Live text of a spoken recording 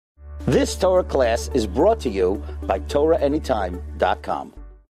This Torah class is brought to you by TorahAnytime.com.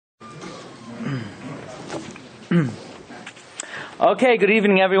 Okay, good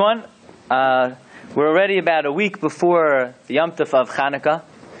evening, everyone. We're already about a week before the Yom Tov of Chanukah,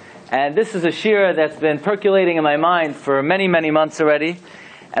 and this is a shiur that's been percolating in my mind for many, many months already,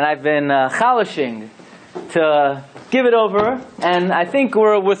 and I've been chalishing to give it over, and I think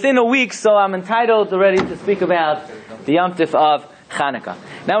we're within a week, so I'm entitled already to speak about the Yom Tov of Chanukah.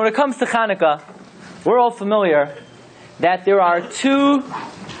 Now, when it comes to Chanukah, we're all familiar that there are two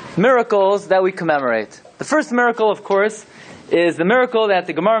miracles that we commemorate. The first miracle, of course, is the miracle that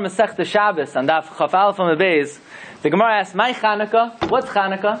the Gemara Masechta Shabbos on Daf Chaf Aleph Amud Beis. The Gemara asks, "My Chanukah? What's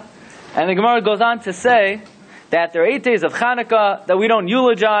Chanukah?" And the Gemara goes on to say that there are 8 days of Chanukah that we don't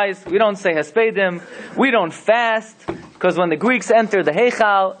eulogize, we don't say Hespedim, we don't fast, because when the Greeks entered the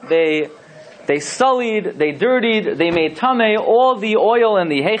Heichal, they sullied, they dirtied, they made tameh all the oil in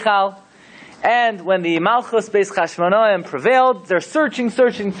the Heichal. And when the Malchus Beis Chashmonaim prevailed, they're searching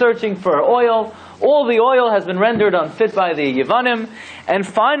for oil. All the oil has been rendered unfit by the Yevanim. And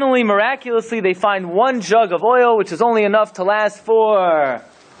finally, miraculously, they find one jug of oil, which is only enough to last for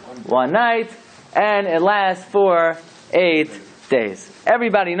one night. And it lasts for 8 days.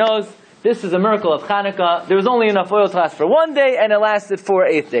 Everybody knows this is a miracle of Chanukah. There was only enough oil to last for 1 day, and it lasted for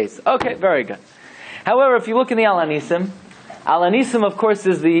 8 days. Okay, very good. However, if you look in the Al Anisim, of course,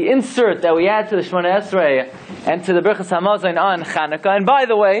 is the insert that we add to the Shemona Esrei and to the Berachas Hamazon on Chanukah. And by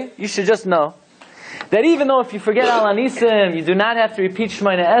the way, you should just know that even though if you forget Al Anisim, you do not have to repeat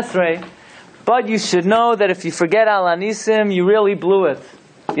Shemona Esrei, but you should know that if you forget Al Anisim, you really blew it.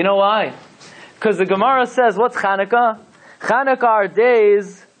 You know why? Because the Gemara says, what's Chanukah? Chanukah are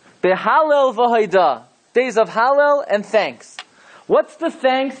days Behalel v'hoida, days of Hallel and thanks. What's the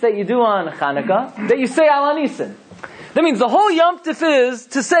thanks that you do on Chanukah? That you say Al Anisim. That means the whole Yom Tov is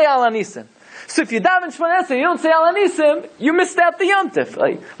to say Al Anisim. So if you daven Shemona Esrei, you don't say Al Anisim, you missed out the Yom Tov.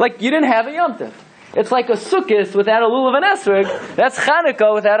 Like you didn't have a Yom Tov. It's like a sukkis without a lulav and esrog. That's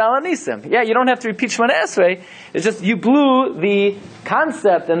Chanukah without Al Anisim. Yeah, you don't have to repeat Shemona Esrei. It's just you blew the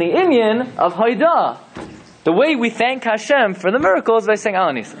concept and the inyan of Haidah. The way we thank Hashem for the miracles by saying Al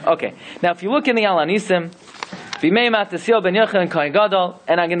Anisim. Okay, now if you look in the Al Anisim, B'mei Matasiyah ben Yochanan Kohen Gadol,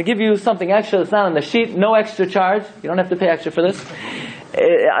 and I'm going to give you something extra that's not on the sheet, no extra charge. You don't have to pay extra for this.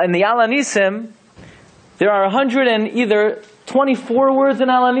 In the Al Anisim, there are 100 and either 24 words in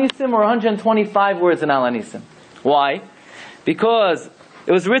Al Anisim or 125 words in Al Anisim. Why? Because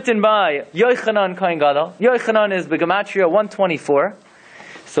it was written by Yochanan Kohen Gadol. Yochanan is B'gematria 124.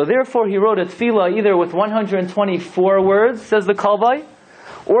 So therefore he wrote a tefillah either with 124 words, says the Kalbai,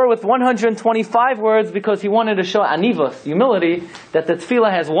 or with 125 words because he wanted to show anivos, humility, that the tefillah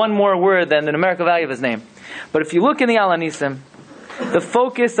has one more word than the numerical value of his name. But if you look in the Al Anisim, the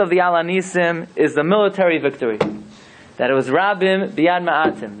focus of the Al Anisim is the military victory. That it was Rabim biyad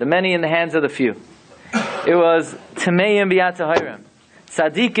ma'atim, the many in the hands of the few. It was Tameim biyad tahirim.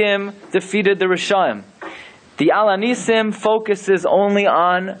 Tzadikim defeated the Rishaim. The Al Anisim focuses only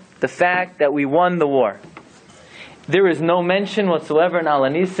on the fact that we won the war. There is no mention whatsoever in Al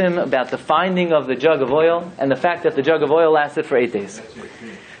Anisim about the finding of the jug of oil and the fact that the jug of oil lasted for 8 days.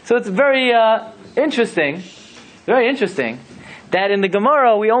 So it's very interesting that in the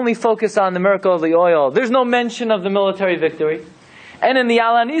Gemara we only focus on the miracle of the oil. There's no mention of the military victory. And in the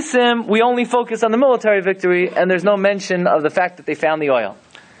Al Anisim we only focus on the military victory and there's no mention of the fact that they found the oil.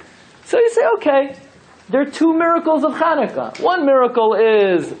 So you say, okay, there are two miracles of Chanukah. One miracle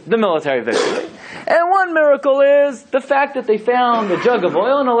is the military victory. And one miracle is the fact that they found a jug of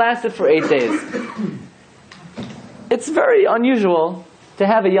oil and it lasted for 8 days. It's very unusual to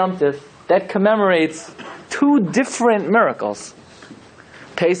have a Yom Tov that commemorates two different miracles.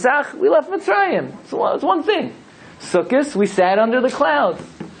 Pesach, we left Mitzrayim. It's one thing. Sukkot, we sat under the clouds.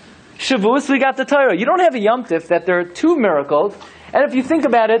 Shavuos, we got the Torah. You don't have a Yom Tov that there are two miracles. And if you think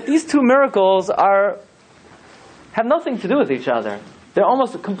about it, these two miracles have nothing to do with each other. They're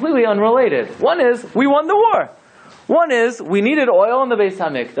almost completely unrelated. One is, we won the war. One is, we needed oil in the Beis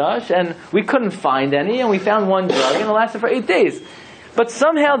HaMikdash, and we couldn't find any, and we found one jug, and it lasted for 8 days. But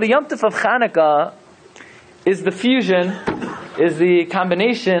somehow the Yom Tov of Chanukah is the fusion, is the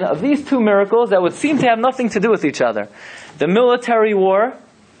combination of these two miracles that would seem to have nothing to do with each other. The military war,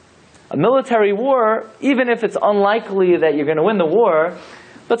 a military war, even if it's unlikely that you're going to win the war,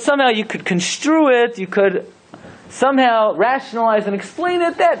 but somehow you could construe it, you could somehow rationalize and explain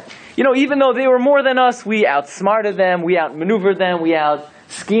it that, even though they were more than us, we outsmarted them, we outmaneuvered them, we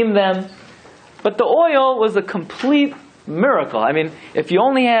out-schemed them. But the oil was a complete miracle. I mean, if you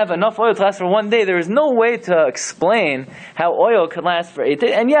only have enough oil to last for one day, there is no way to explain how oil could last for 8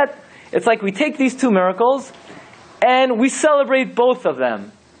 days. And yet, it's like we take these two miracles and we celebrate both of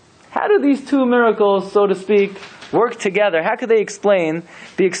them. How do these two miracles, so to speak, work together? How could they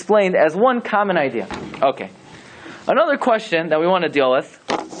be explained as one common idea? Okay. Another question that we want to deal with.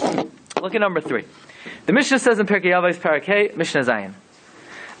 Look at number 3. The Mishnah says in Pirkei Avos, Parak Hey, Mishnah Zayin.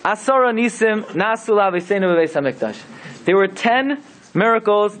 Asara nisim nasu l'Aviseinu b'Beis Hamikdash. There were 10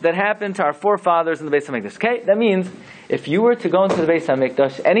 miracles that happened to our forefathers in the Beis Hamikdash. Okay, that means if you were to go into the Beis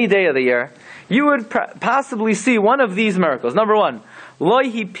Hamikdash any day of the year, you would possibly see one of these miracles. Number 1, Lo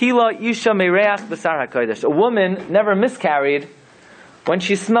hipila isha mereach b'sar hakodesh. A woman never miscarried when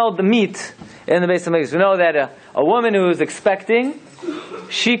she smelled the meat in the Beis Hamikdash. We know that a woman who is expecting,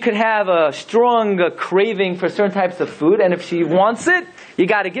 she could have a strong craving for certain types of food, and if she wants it, you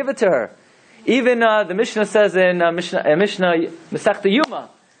got to give it to her. Even the Mishnah says in Mishnah Masechta Yuma,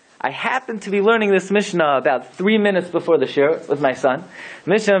 I happened to be learning this Mishnah about 3 minutes before the Shiur with my son.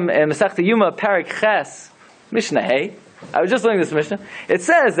 Mishnah Masechta Yuma, Parak Ches, Mishnah Hey. I was just learning this Mishnah. It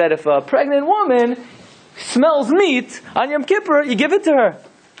says that if a pregnant woman smells meat on Yom Kippur, you give it to her.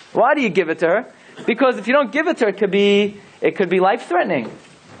 Why do you give it to her? Because if you don't give it to her, it could be life-threatening.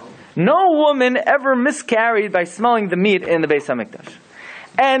 No woman ever miscarried by smelling the meat in the Beis Hamikdash.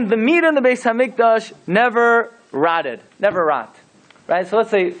 And the meat in the Beis Hamikdash never rotted, never rot. Right? So let's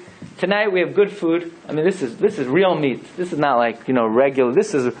say tonight we have good food. I mean, this is real meat. This is not like, regular.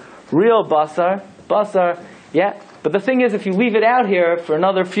 This is real basar. Basar, yeah. But the thing is, if you leave it out here for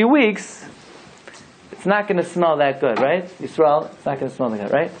another few weeks, it's not going to smell that good, right? Yisrael, it's not going to smell that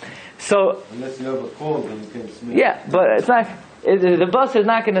good, right? So, unless you have a cold, then you can smell. Yeah, but it's not. The basar is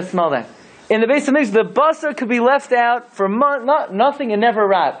not going to smell that. In the Beis Hamikdash, the basar could be left out for nothing. It never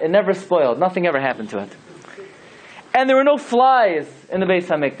rot. It never spoiled. Nothing ever happened to it. And there were no flies in the Beis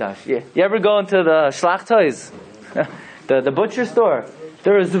Hamikdash. You ever go into the shlachtois, the butcher store?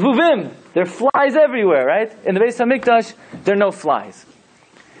 There are zvuvim. There are flies everywhere, right? In the Beis Hamikdash, there are no flies.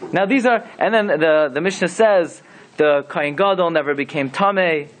 Now these are, and then the Mishnah says the Kohen Gadol never became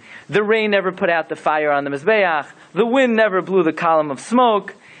tameh. The rain never put out the fire on the Mizbeach. The wind never blew the column of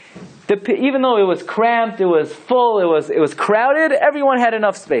smoke. Even though it was cramped, it was full, it was crowded, everyone had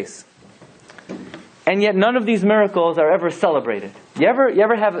enough space. And yet none of these miracles are ever celebrated. You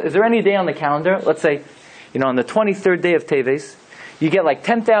ever have, is there any day on the calendar, let's say, on the 23rd day of Teves, you get like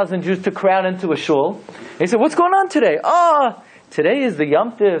 10,000 Jews to crowd into a shul. And you say, what's going on today? Today is the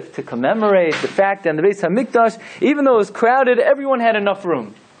Yom Tov to commemorate the fact that in the Beis Hamikdash, even though it was crowded, everyone had enough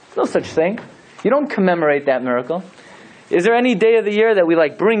room. There's no such thing. You don't commemorate that miracle. Is there any day of the year that we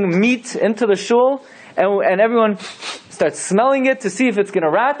bring meat into the shul and everyone starts smelling it to see if it's going to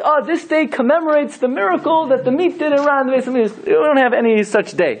rot? This day commemorates the miracle that the meat didn't rot in the Beis Hamikdash. We don't have any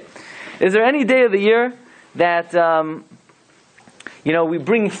such day. Is there any day of the year that we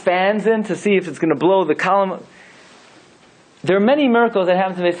bring fans in to see if it's going to blow the column? There are many miracles that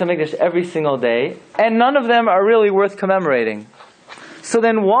happen to the Beis Hamikdash every single day, and none of them are really worth commemorating. So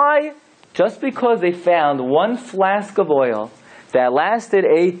then why, just because they found one flask of oil that lasted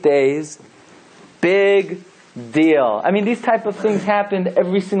 8 days, big deal. I mean, these type of things happened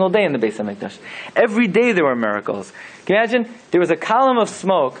every single day in the Beis Hamikdash. Every day there were miracles. Can you imagine? There was a column of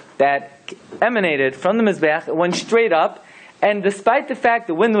smoke that emanated from the Mizbeach, it went straight up, and despite the fact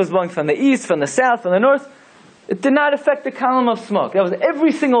the wind was blowing from the east, from the south, from the north, it did not affect the column of smoke. That was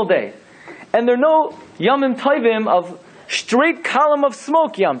every single day. And there are no Yomim Tovim of straight column of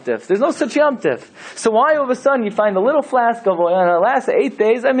smoke Yom Tif. There's no such Yom Tif. So why all of a sudden you find a little flask of oil and it lasts 8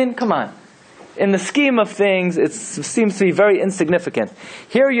 days? I mean, come on. In the scheme of things, it seems to be very insignificant.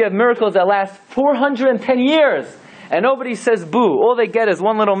 Here you have miracles that last 410 years. And nobody says boo. All they get is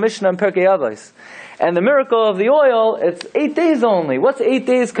one little Mishnah in Pirkei Avos. And the miracle of the oil, it's 8 days only. What's 8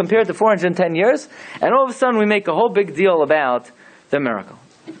 days compared to 410 years? And all of a sudden we make a whole big deal about the miracle.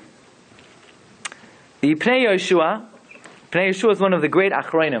 The Pnei Yehoshua is one of the great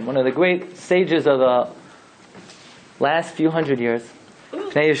achronim, one of the great sages of the last few hundred years.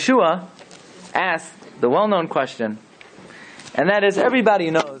 Pnei Yehoshua asked the well-known question, and that is,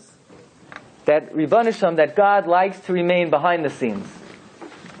 everybody knows that Ribbon Shem, that God likes to remain behind the scenes.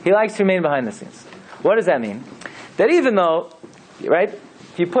 He likes to remain behind the scenes. What does that mean? That even though, right,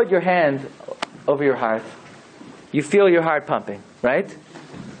 if you put your hand over your heart, you feel your heart pumping, right?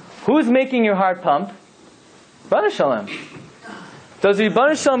 Who's making your heart pump? Ribbon Shem. Does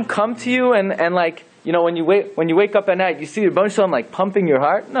Ribbon Shem come to you and when you wake up at night, you see Ribbon Shem pumping your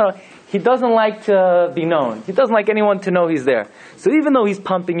heart? No, he doesn't like to be known. He doesn't like anyone to know he's there. So even though he's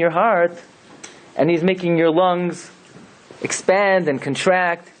pumping your heart and he's making your lungs expand and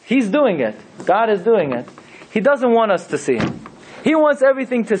contract. He's doing it. God is doing it. He doesn't want us to see Him. He wants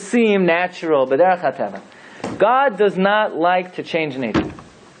everything to seem natural. God does not like to change nature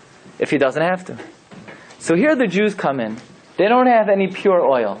if He doesn't have to. So here the Jews come in. They don't have any pure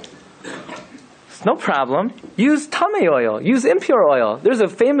oil. It's no problem. Use tamei oil. Use impure oil. There's a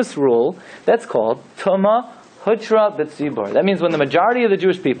famous rule that's called Tuma Hutra B'tzibur. That means when the majority of the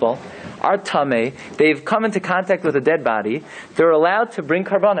Jewish people are tamei, they've come into contact with a dead body, they're allowed to bring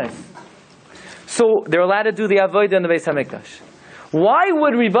karbanos. So they're allowed to do the avodah in the Beis HaMikdash. Why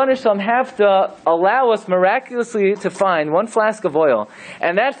would Ribono Shel Olam have to allow us miraculously to find one flask of oil,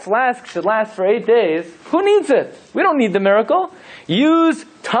 and that flask should last for 8 days? Who needs it? We don't need the miracle. Use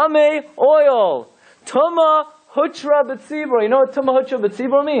tamei oil. Tuma Hutra B'tzibur. You know what Tuma Hutra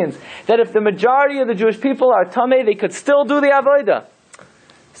B'tzibur means? That if the majority of the Jewish people are tamei, they could still do the avodah.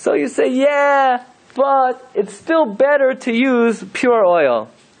 So you say, yeah, but it's still better to use pure oil.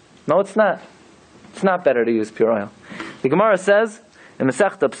 No, it's not. It's not better to use pure oil. The Gemara says in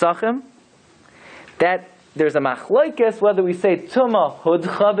Masechta Pesachim that there's a machlokes whether we say Tuma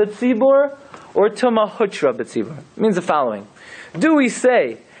Hudcha B'tzibur or Tuma Hutra B'tzibur. It means the following. Do we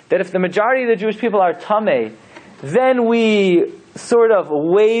say that if the majority of the Jewish people are tamei, then we sort of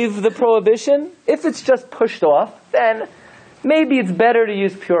waive the prohibition? If it's just pushed off, then maybe it's better to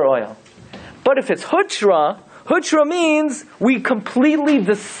use pure oil. But if it's Hutra means we completely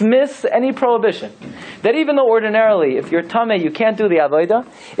dismiss any prohibition. That even though ordinarily, if you're tamei, you can't do the avodah,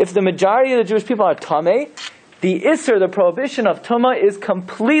 if the majority of the Jewish people are tamei, the isser, the prohibition of tuma, is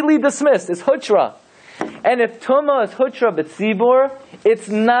completely dismissed. It's Hutra. And if tuma is Hutra B'tzibur, it's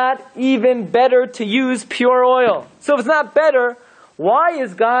not even better to use pure oil. So if it's not better, why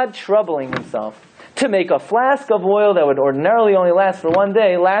is God troubling Himself to make a flask of oil that would ordinarily only last for 1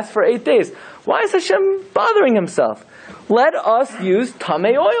 day, last for 8 days? Why is Hashem bothering Himself? Let us use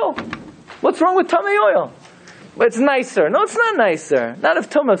tamei oil. What's wrong with tamei oil? It's nicer. No, it's not nicer. Not if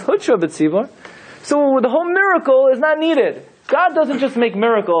tuma is Hutra B'tzibur. So the whole miracle is not needed. God doesn't just make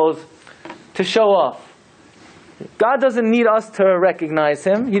miracles to show off. God doesn't need us to recognize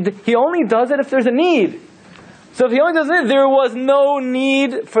Him. He only does it if there's a need. So if He only does it, there was no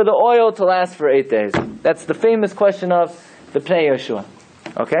need for the oil to last for 8 days. That's the famous question of the Pnei Yeshua.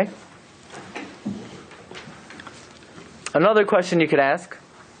 Okay? Another question you could ask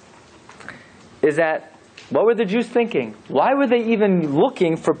is that, what were the Jews thinking? Why were they even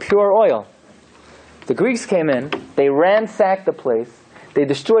looking for pure oil? The Greeks came in, they ransacked the place, they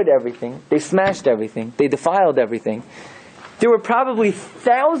destroyed everything, they smashed everything, they defiled everything. There were probably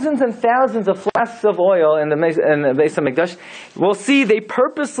thousands and thousands of flasks of oil in the Beis HaMikdash. We'll see they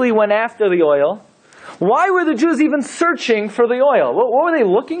purposely went after the oil. Why were the Jews even searching for the oil? What were they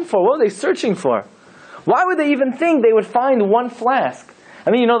looking for? What were they searching for? Why would they even think they would find one flask?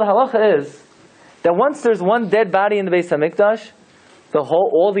 I mean, you know, the halacha is that once there's one dead body in the Beis HaMikdash,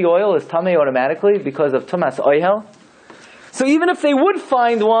 all the oil is tamei automatically because of tumas oihel. So even if they would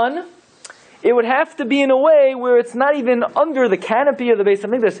find one, it would have to be in a way where it's not even under the canopy of the Beis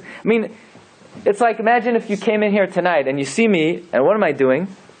HaMikdash. I mean, it's like, imagine if you came in here tonight and you see me, and what am I doing?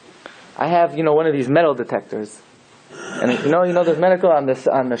 I have, one of these metal detectors. And there's medical on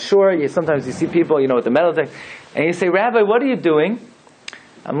the shore. Sometimes you see people, with the metal detector. And you say, Rabbi, what are you doing?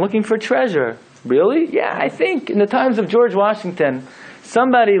 I'm looking for treasure. Really? Yeah, I think in the times of George Washington,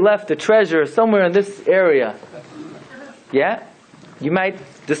 somebody left a treasure somewhere in this area. Yeah? You might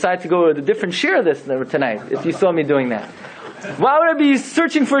decide to go with a different shiur this tonight if you saw me doing that. Why would I be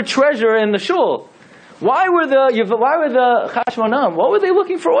searching for a treasure in the shul? Why were the Chashmonam? What were they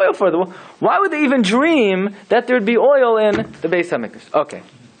looking for oil for? Why would they even dream that there'd be oil in the Beis HaMikdash? Okay.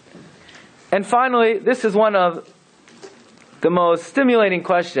 And finally, this is one of the most stimulating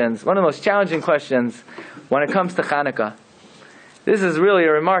questions, one of the most challenging questions when it comes to Chanukah. This is really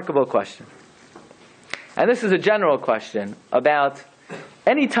a remarkable question. And this is a general question about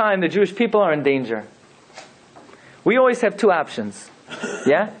any time the Jewish people are in danger. We always have two options.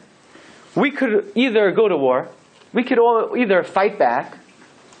 Yeah? We could either go to war, we could either fight back,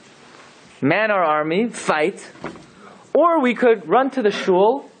 man our army, fight, or we could run to the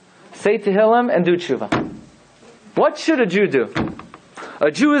shul, say Tehillim, and do tshuva. What should a Jew do?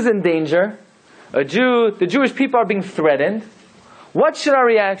 A Jew is in danger. The Jewish people are being threatened. What should our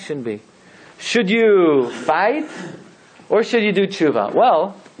reaction be? Should you fight, or should you do tshuva?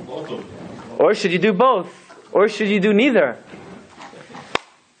 Well, or should you do both? Or should you do neither?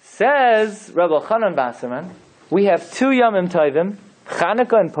 Says Rabbi Chanan Basserman, we have 2 Yomim Tovim,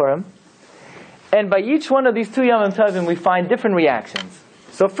 Chanukah and Purim, and by each one of these 2 Yomim Tovim we find different reactions.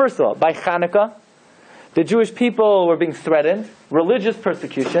 So first of all, by Chanukah, the Jewish people were being threatened, religious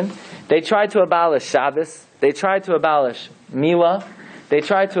persecution. They tried to abolish Shabbos. They tried to abolish Milah. They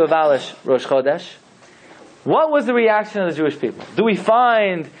tried to abolish Rosh Chodesh. What was the reaction of the Jewish people? Do we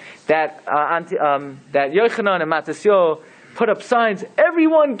find that that Yochanan and Matisyahu put up signs,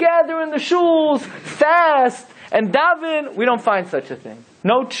 everyone gather in the shuls, fast, and daven? We don't find such a thing.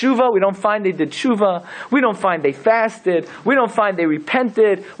 No tshuva, we don't find they did tshuva. We don't find they fasted. We don't find they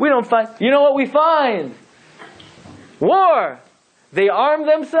repented. We don't find, you know what we find? War. They armed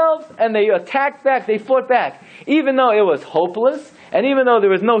themselves and they attacked back, they fought back. Even though it was hopeless, and even though there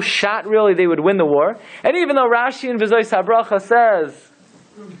was no shot really they would win the war, and even though Rashi in V'zos HaBracha says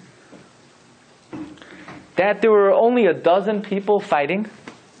that there were only 12 people fighting,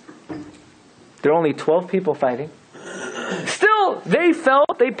 there were only 12 people fighting, still, they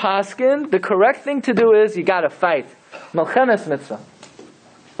felt, they paskined, the correct thing to do is, you gotta fight. Melchemes mitzvah.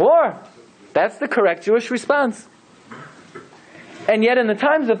 War. That's the correct Jewish response. And yet in the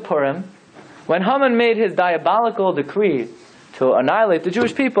times of Purim, when Haman made his diabolical decree to annihilate the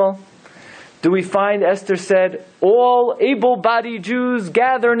Jewish people, do we find Esther said, all able-bodied Jews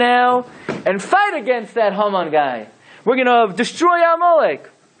gather now and fight against that Haman guy. We're going to destroy Amalek.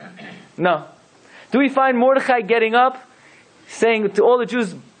 No. Do we find Mordechai getting up, saying to all the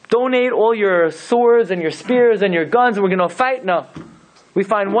Jews, donate all your swords and your spears and your guns and we're going to fight? No. We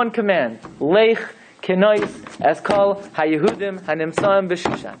find one command. Lech kenois eskal hayehudim hanimsaim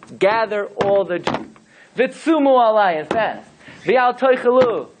b'shushan. Gather all the Jews. Vitsumu alai, and fast. V'al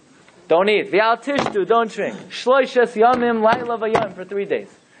toichelu. Don't eat. V'al tishtu, don't drink. Shloishes yamim laila v'yam, for 3 days.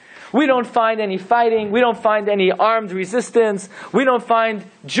 We don't find any fighting. We don't find any armed resistance. We don't find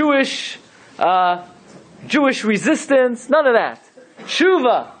Jewish resistance. None of that.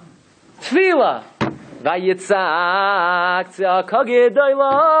 Shuva, tefillah, vayitzak tzakagid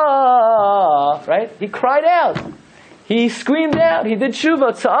doila. Right? He cried out. He screamed out. He did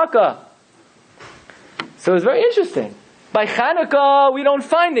shuva, tzaka. So it's very interesting. By Chanukah, we don't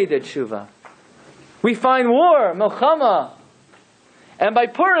find they did shuva. We find war, milchama. And by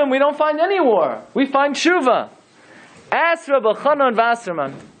Purim, we don't find any war. We find shuva. Ask Rabbi Chanan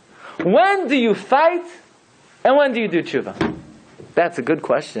Wasserman, when do you fight and when do you do tshuva? That's a good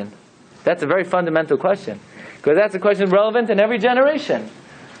question. That's a very fundamental question. Because that's a question relevant in every generation.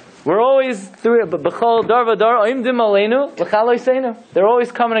 We're always through it. They're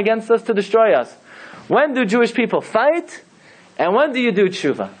always coming against us to destroy us. When do Jewish people fight and when do you do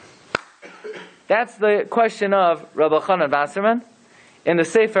tshuva? That's the question of Rabbi Chanan Wasserman in the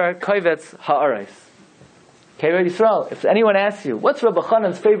Sefer Kovetz Ha'aretz. Kevei Yisrael. If anyone asks you, what's Rabbi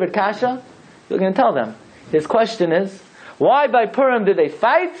Chanan's favorite kasha? You're going to tell them. His question is, why by Purim did they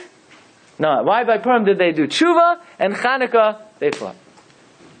fight? No, why by Purim did they do tshuva? And Chanukah, they fought.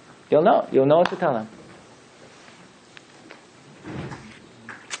 You'll know. You'll know what to tell them.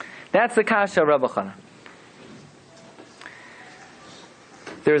 That's the kasha of Rabbi Chanan.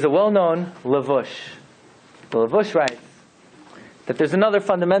 There's a well-known Levush. The Levush writes that there's another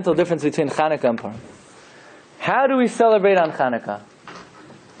fundamental difference between Chanukah and Purim. How do we celebrate on Chanukah?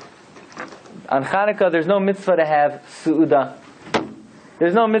 On Chanukah, there's no mitzvah to have su'udah.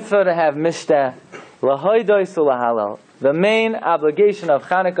 There's no mitzvah to have mishteh. Lahoidois ulahalal. The main obligation of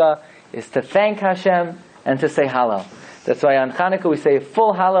Chanukah is to thank Hashem and to say halal. That's why on Chanukah we say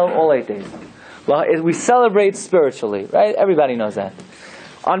full halal all 8 days. We celebrate spiritually, right? Everybody knows that.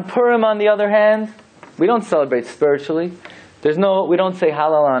 On Purim, on the other hand, we don't celebrate spiritually. We don't say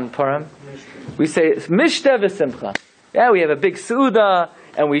halal on Purim. We say mishteh v'simcha. Yeah, we have a big su'udah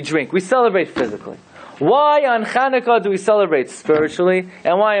and we drink. We celebrate physically. Why on Chanukah do we celebrate spiritually,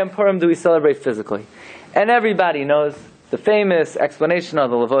 and why on Purim do we celebrate physically? And everybody knows the famous explanation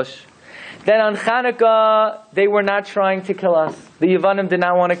of the Levush. That on Chanukah, they were not trying to kill us. The Yevanim did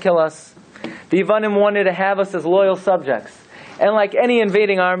not want to kill us. The Yevanim wanted to have us as loyal subjects. And like any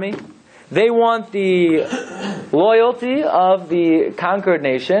invading army, they want the loyalty of the conquered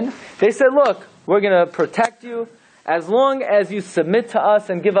nation. They said, look, we're going to protect you as long as you submit to us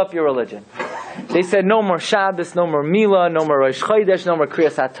and give up your religion. They said no more Shabbos, no more Milah, no more Rosh Chodesh, no more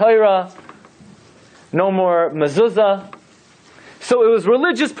Kriyas HaTorah, no more mezuzah. So it was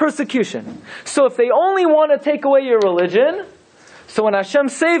religious persecution. So if they only want to take away your religion, so when Hashem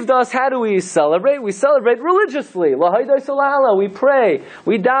saved us, how do we celebrate? We celebrate religiously. We pray,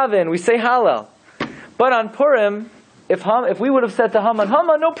 we daven, we say Hallel. But on Purim, if we would have said to Haman,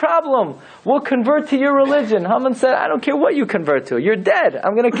 no problem, we'll convert to your religion. Haman said, I don't care what you convert to. You're dead.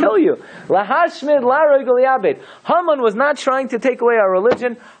 I'm going to kill you. Haman was not trying to take away our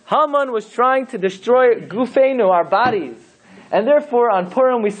religion. Haman was trying to destroy gufeinu, our bodies. And therefore, on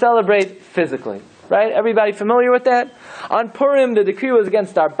Purim, we celebrate physically. right? Everybody familiar with that? On Purim, the decree was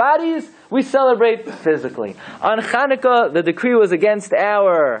against our bodies. We celebrate physically. On Chanukah, the decree was against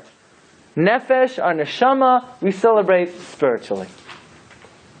our nefesh, our neshama. We celebrate spiritually.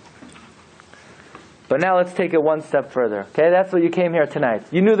 But now let's take it one step further. Okay, that's what you came here tonight.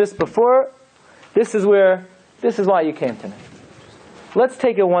 You knew this before. This is why you came tonight. Let's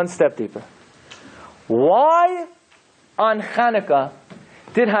take it one step deeper. Why on Chanukah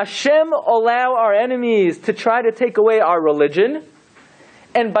did Hashem allow our enemies to try to take away our religion?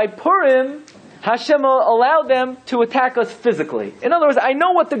 And by Purim, Hashem allowed them to attack us physically. In other words, I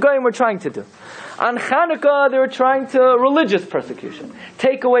know what the Goyim were trying to do. On Chanukah, they were trying to religious persecution,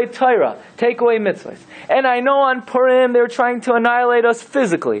 take away Torah, take away mitzvahs. And I know on Purim, they were trying to annihilate us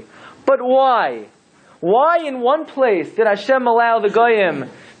physically. But why? Why in one place did Hashem allow the Goyim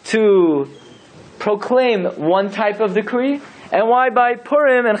to proclaim one type of decree? And why by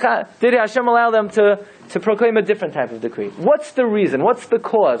Purim did Hashem allow them to proclaim a different type of decree? What's the reason? What's the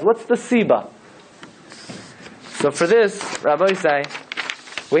cause? What's the siba? So for this, Rabbi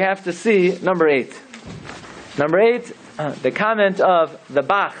Glatstein, we have to see number 8. Number 8, the comment of the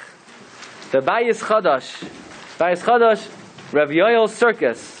Bach, the Bayis Chadash, Rabbi Yoel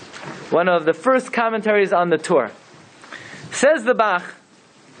Circus, one of the first commentaries on the Torah. Says the Bach,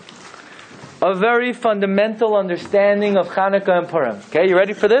 a very fundamental understanding of Chanukah and Purim. Okay, you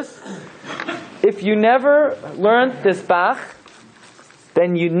ready for this? If you never learned this Bach,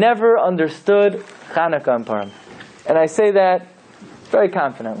 then you never understood Chanukah and Purim. And I say that very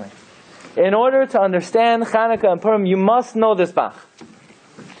confidently. In order to understand Chanukah and Purim, you must know this Bach.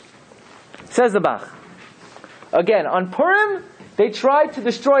 Says the Bach. Again, on Purim, they tried to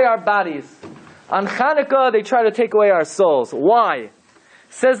destroy our bodies. On Chanukah, they try to take away our souls. Why?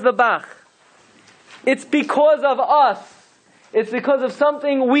 Says the Bach. It's because of us. It's because of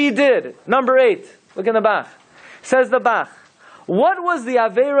something we did. Number 8. Look in the Bach. Says the Bach. What was the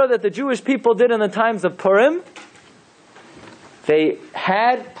Aveira that the Jewish people did in the times of Purim? They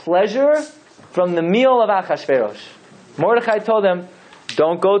had pleasure from the meal of Achashverosh. Mordechai told them,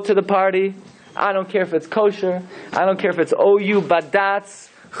 don't go to the party. I don't care if it's kosher. I don't care if it's OU, Badatz,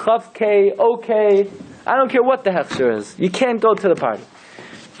 Chavkei, OK. I don't care what the hechsher is. You can't go to the party.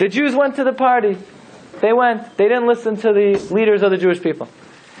 The Jews went to the party. They went. They didn't listen to the leaders of the Jewish people.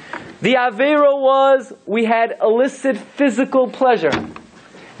 The Aveira was, we had illicit physical pleasure.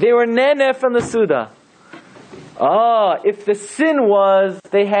 They were nene from the Suda. If the sin was,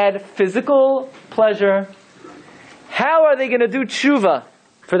 they had physical pleasure, how are they going to do tshuva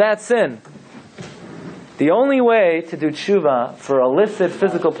for that sin? The only way to do tshuva for illicit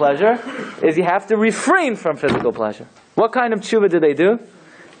physical pleasure is you have to refrain from physical pleasure. What kind of tshuva did they do?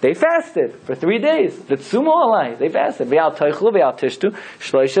 They fasted for 3 days. They fasted. The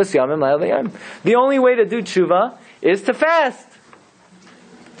only way to do tshuva is to fast.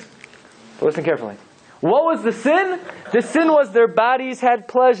 But listen carefully. What was the sin? The sin was their bodies had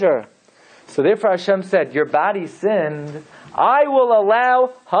pleasure. So therefore Hashem said, your body sinned. I will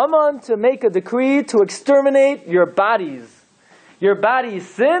allow Haman to make a decree to exterminate your bodies. Your bodies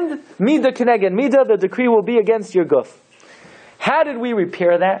sinned. Mida keneged mida, the decree will be against your guf. How did we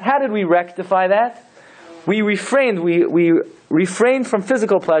repair that? How did we rectify that? We refrained from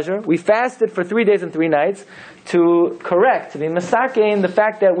physical pleasure. We fasted for 3 days and 3 nights to correct, to be masakein, the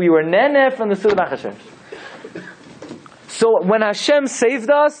fact that we were nene from the Suda Hashem. So when Hashem saved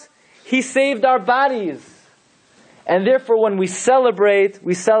us, He saved our bodies. And therefore when we celebrate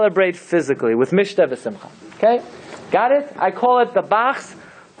physically with Mishta v'Simcha. Okay? Got it? I call it the Bach's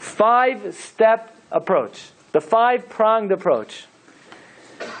 5-step approach. The 5-pronged approach.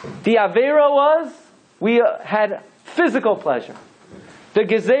 The Aveira was, we had physical pleasure. The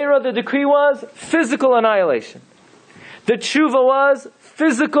Gezerah, the decree was physical annihilation. The Tshuva was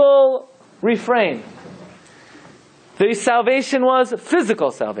physical refrain. The salvation was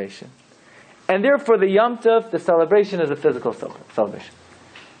physical salvation. And therefore the Yom Tov, the celebration, is a physical celebration.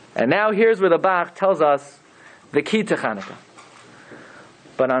 And now here's where the Bach tells us the key to Chanukah.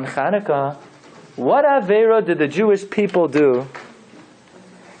 But on Chanukah, what Aveira did the Jewish people do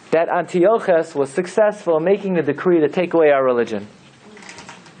that Antiochus was successful in making the decree to take away our religion?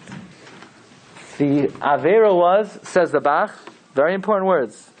 The Aveira was, says the Bach, very important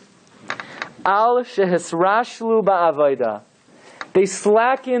words, Al shehisrashlu ba'avoda. They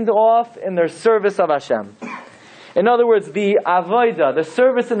slackened off in their service of Hashem. In other words, the avoda, the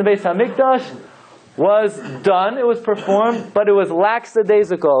service in the Beis HaMikdash, was done, it was performed, but it was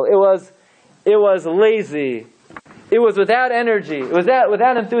lackadaisical. It was lazy. It was without energy. It was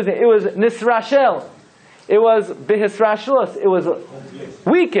without enthusiasm. It was nisrashel. It was bihisrashlos. It was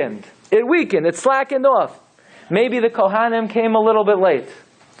weakened. It weakened. It slackened off. Maybe the Kohanim came a little bit late.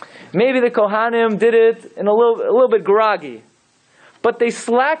 Maybe the Kohanim did it in a little bit groggy. But they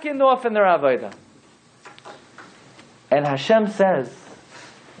slackened off in their avodah. And Hashem says,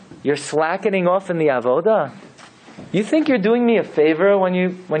 you're slackening off in the avodah? You think you're doing me a favor when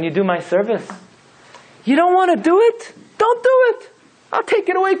you do my service? You don't want to do it? Don't do it. I'll take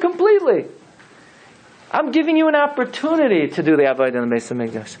it away completely. I'm giving you an opportunity to do the avodah in the Beis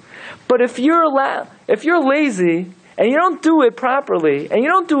Hamikdash. But if you're lazy and you don't do it properly and you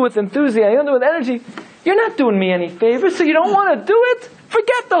don't do it with enthusiasm, you don't do it with energy, you're not doing me any favors. So you don't want to do it?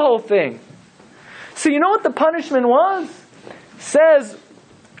 Forget the whole thing. So you know what the punishment was? Says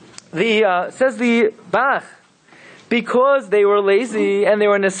the Bach, because they were lazy and they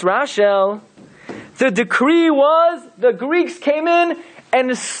were nisrashel, the decree was the Greeks came in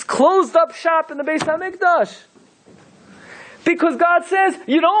and closed up shop in the Beis Hamikdash. Because God says,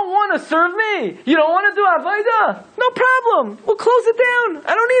 you don't want to serve me. You don't want to do avodah. No problem. We'll close it down.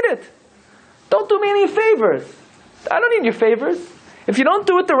 I don't need it. Don't do me any favors. I don't need your favors. If you don't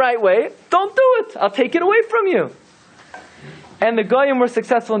do it the right way, don't do it. I'll take it away from you. And the Goyim were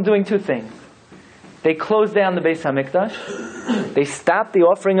successful in doing two things. They closed down the Beis Hamikdash. They stopped the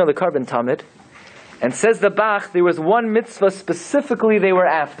offering of the carbon tamid. And says the Bach, there was one mitzvah specifically they were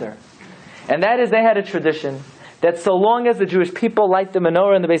after. And that is they had a tradition that so long as the Jewish people light the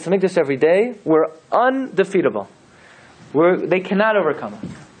menorah in the Beis Hamikdash every day, we're undefeatable. They cannot overcome us.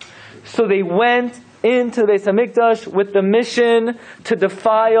 So they went into the Beis Hamikdash with the mission to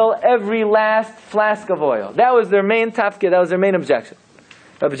defile every last flask of oil. That was their main tafkid, that was their main objective.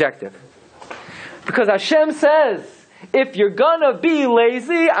 Because Hashem says, if you're gonna be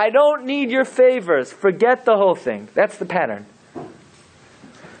lazy, I don't need your favors. Forget the whole thing. That's the pattern.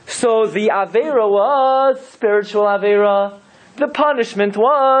 So the Avera was spiritual Avera. The punishment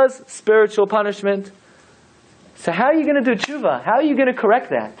was spiritual punishment. So how are you going to do tshuva? How are you going to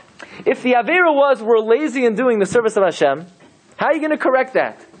correct that? If the Avera was we're lazy in doing the service of Hashem, how are you going to correct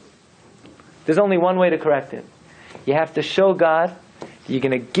that? There's only one way to correct it. You have to show God you're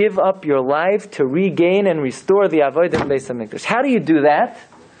going to give up your life to regain and restore the avodah in Beis Hamikdash. How do you do that?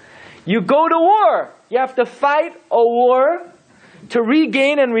 You go to war. You have to fight a war to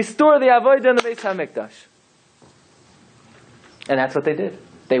regain and restore the avodah in the Beis Hamikdash. And that's what they did.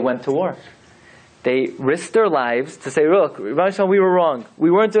 They went to war. They risked their lives to say, look, we were wrong. We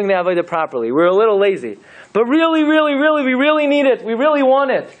weren't doing the avodah properly. We were a little lazy. But really, really, really, we really need it. We really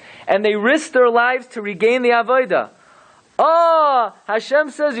want it. And they risked their lives to regain the avodah. Oh, Hashem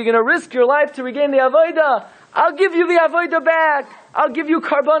says you're going to risk your life to regain the avodah. I'll give you the avodah back. I'll give you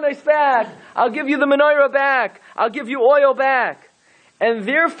karbanos back. I'll give you the menorah back. I'll give you oil back. And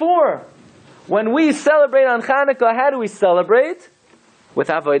therefore, when we celebrate on Chanukah, how do we celebrate? With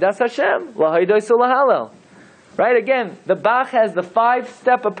avodas Hashem, lahaydosu lahalel. Right? Again, the Bach has the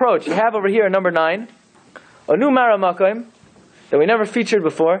 5-step approach. You have over here number 9, a new maramakim that we never featured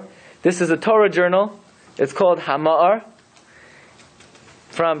before. This is a Torah journal. It's called Hama'ar.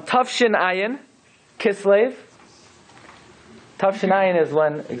 From Tafshin Ayin, Kislev. Tafshin Ayin is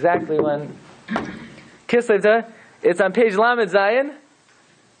when Kislev, it's on page Lamed Zayin.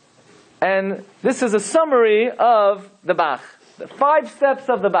 And this is a summary of the Bach. The 5 steps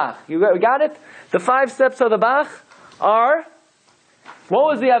of the Bach. You got it? The 5 steps of the Bach are, what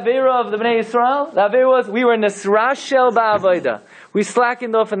was the Avera of the Bnei Yisrael? The Avera was, we were Nisrashel Ba'avodah. We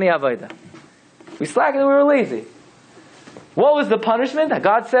slackened off in the Avodah. We were lazy. What was the punishment?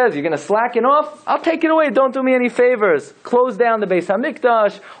 God says, you're going to slacken off? I'll take it away. Don't do me any favors. Close down the Beis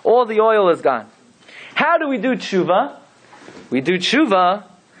Hamikdash. All the oil is gone. How do we do tshuva? We do tshuva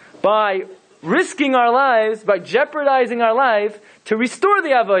by risking our lives, by jeopardizing our life to restore the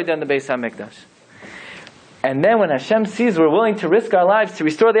avodah in the Beis Hamikdash. And then when Hashem sees we're willing to risk our lives to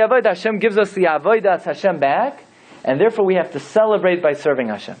restore the avodah, Hashem gives us the avodah Hashem back, and therefore we have to celebrate by serving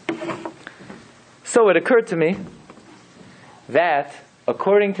Hashem. So it occurred to me that,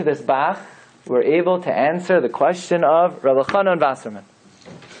 according to this Bach, we're able to answer the question of Rabbi Chanan Wasserman.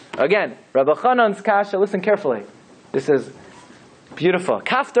 Again, Rabbi Chanan's kasha, listen carefully. This is beautiful.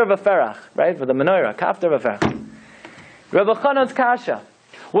 Kaftar v'ferach, right? For the menorah, kaftar v'ferach. Rabbi Chanan's kasha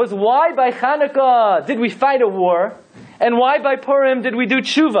was, why by Chanukah did we fight a war? And why by Purim did we do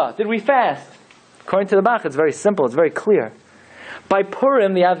tshuva? Did we fast? According to the Bach, it's very simple, it's very clear. By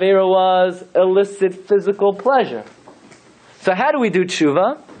Purim, the Avera was illicit physical pleasure. So how do we do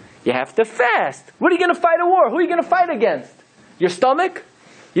tshuva? You have to fast. What are you going to fight a war? Who are you going to fight against? Your stomach?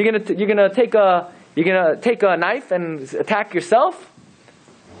 You're going to take a knife and attack yourself?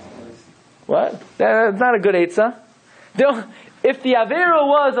 What? That's not a good eitzah. If the Avera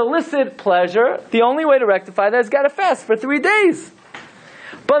was illicit pleasure, the only way to rectify that is got to fast for 3 days.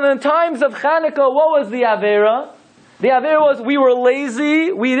 But in the times of Chanukah, what was the Avera? The Avera was we were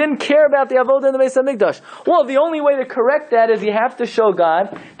lazy, we didn't care about the Avodah in the Beis HaMikdash. Well, the only way to correct that is you have to show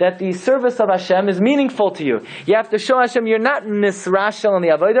God that the service of Hashem is meaningful to you. You have to show Hashem you're not nisrashel in the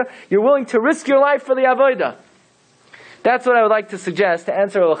Avodah, you're willing to risk your life for the Avodah. That's what I would like to suggest to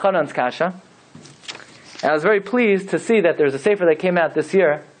answer Elchanan's kasha. And I was very pleased to see that there's a sefer that came out this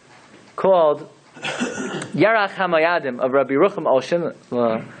year called Yarach HaMayadim of Rabbi Rucham Oshin,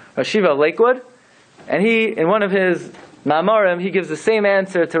 Rashiva of Lakewood. And he, in one of his Ma'amarim, he gives the same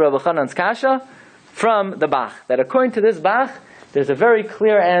answer to Rabbi Chanan's kasha from the Bach. That according to this Bach, there's a very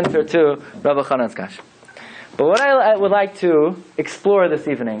clear answer to Rabbi Chanan's kasha. But what I would like to explore this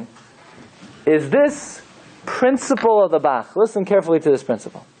evening is this principle of the Bach. Listen carefully to this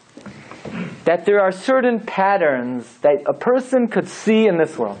principle. That there are certain patterns that a person could see in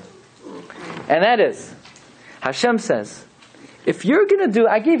this world. And that is, Hashem says, if you're going to do,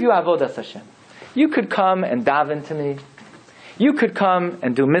 I gave you Avodas Hashem. You could come and daven to me. You could come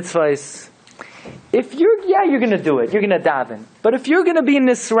and do mitzvahs. If you're going to do it. You're going to daven. But if you're going to be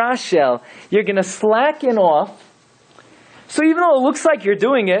nisrashel, you're going to slacken off. So even though it looks like you're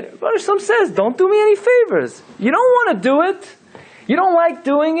doing it, Hashem says, don't do me any favors. You don't want to do it. You don't like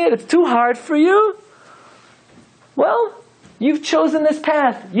doing it. It's too hard for you. Well, you've chosen this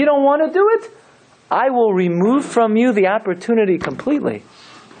path. You don't want to do it. I will remove from you the opportunity completely.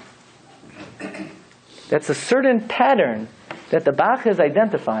 That's a certain pattern that the Bach is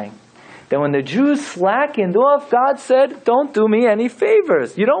identifying. That when the Jews slackened off, God said, don't do me any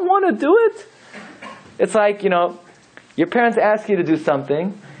favors. You don't want to do it? It's like, your parents ask you to do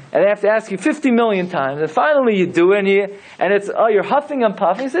something, and they have to ask you 50 million times, and finally you do it, and it's, you're huffing and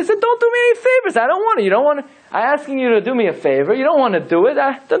puffing. So they said, don't do me any favors. I don't want it. You don't want to. I'm asking you to do me a favor. You don't want to do it.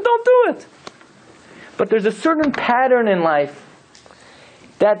 Then don't do it. But there's a certain pattern in life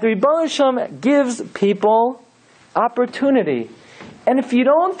that the Rebbeinu Shalom gives people opportunity. And if you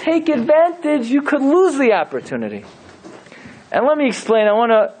don't take advantage, you could lose the opportunity. And let me explain. I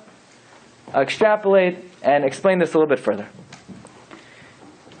want to extrapolate and explain this a little bit further.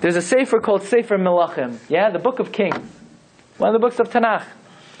 There's a sefer called Sefer Melachim. The Book of Kings. One of the books of Tanakh.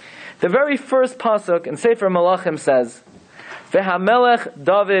 The very first pasuk in Sefer Melachim says, V'hamelech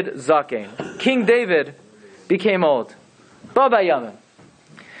David Zaken. King David became old. Baba Yamim.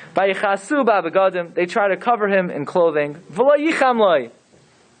 Vayichasu ba'begadim. They try to cover him in clothing. V'lo yicham loy.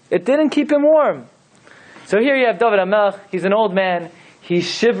 It didn't keep him warm. So here you have David HaMelech. He's an old man. He's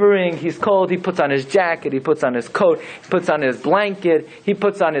shivering. He's cold. He puts on his jacket. He puts on his coat. He puts on his blanket. He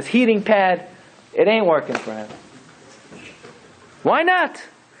puts on his heating pad. It ain't working for him. Why not?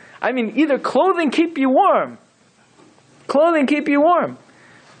 Either clothing keep you warm. Clothing keep you warm.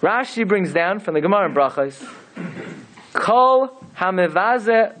 Rashi brings down from the Gemara in Brachos, Kol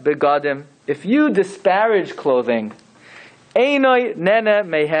hamevaze begadim. If you disparage clothing, einoi nene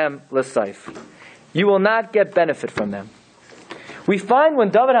mehem l'saif. You will not get benefit from them. We find when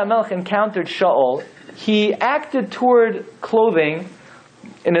David HaMelech encountered Shaul, he acted toward clothing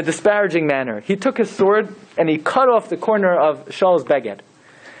in a disparaging manner. He took his sword and he cut off the corner of Shaul's beged.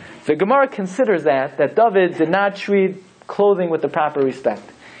 The Gemara considers that David did not treat clothing with the proper respect.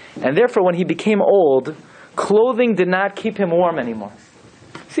 And therefore when he became old, clothing did not keep him warm anymore.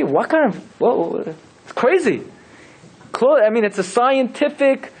 See, what kind of... it's crazy. It's a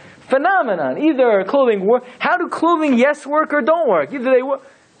scientific phenomenon. Either clothing work... How do clothing work or don't work? Either they work...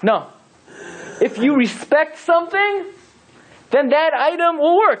 No. If you respect something, then that item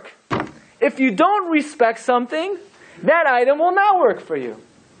will work. If you don't respect something, that item will not work for you.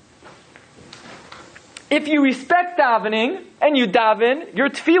 If you respect davening and you daven, your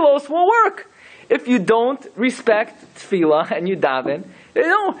tefillos will work. If you don't respect tefillah and you daven,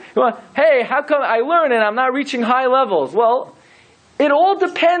 hey, how come I learn and I'm not reaching high levels? Well, it all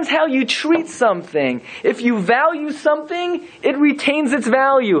depends how you treat something. If you value something, it retains its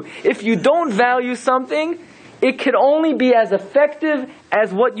value. If you don't value something, it can only be as effective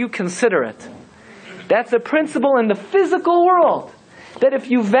as what you consider it. That's a principle in the physical world. That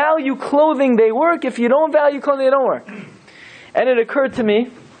if you value clothing, they work. If you don't value clothing, they don't work. And it occurred to me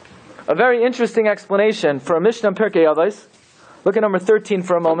a very interesting explanation for a Mishnah in Pirkei Avos. Look at number 13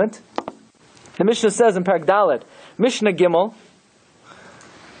 for a moment. The Mishnah says in Perek Dalet, Mishnah Gimel,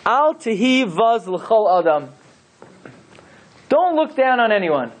 Al tehi vaz l'chol adam. Don't look down on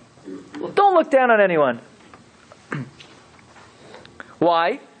anyone. Don't look down on anyone.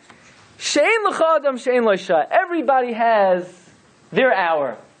 Why? Shein l'chol adam shein lo isha. Everybody has their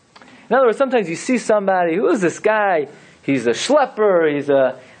hour. In other words, sometimes you see somebody, who is this guy? he's a schlepper, he's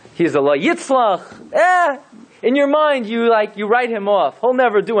a la yitzlach. In your mind, you write him off. He'll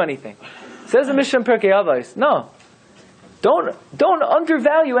never do anything. Says the Mishnah in Pirkei Avos, no. Don't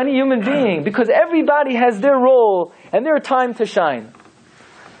undervalue any human being, because everybody has their role and their time to shine.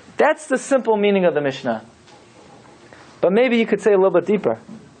 That's the simple meaning of the Mishnah. But maybe you could say a little bit deeper.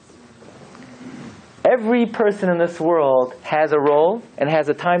 Every person in this world has a role and has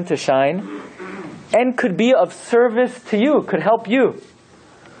a time to shine and could be of service to you, could help you.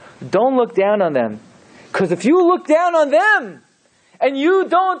 Don't look down on them. Because if you look down on them and you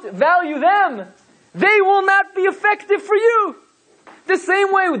don't value them, they will not be effective for you. The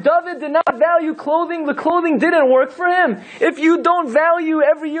same way David did not value clothing, the clothing didn't work for him. If you don't value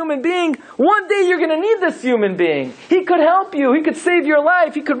every human being, one day you're going to need this human being. He could help you, he could save your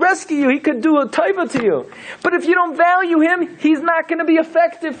life, he could rescue you, he could do a taiva to you. But if you don't value him, he's not going to be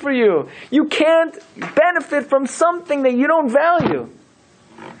effective for you. You can't benefit from something that you don't value.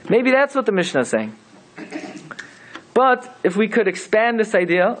 Maybe that's what the Mishnah is saying. But if we could expand this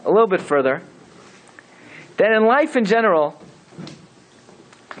idea a little bit further, then in life in general,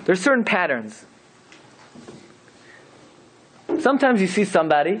 there's certain patterns. Sometimes you see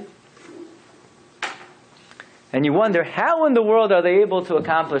somebody and you wonder, how in the world are they able to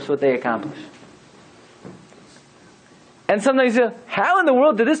accomplish what they accomplish? And sometimes you say, how in the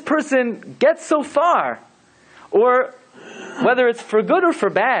world did this person get so far? Or whether it's for good or for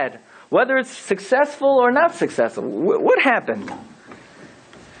bad, whether it's successful or not successful, what happened?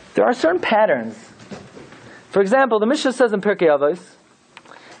 There are certain patterns. For example, the Mishnah says in Pirkei Avos,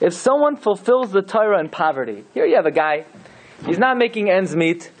 if someone fulfills the Torah in poverty, here you have a guy, he's not making ends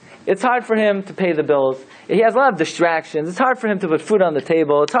meet, it's hard for him to pay the bills, he has a lot of distractions, it's hard for him to put food on the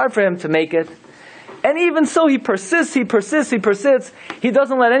table, it's hard for him to make it. And even so, he persists, he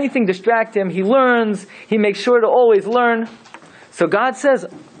doesn't let anything distract him, he learns, he makes sure to always learn. So God says,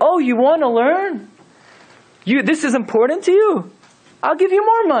 oh, you want to learn? This is important to you? I'll give you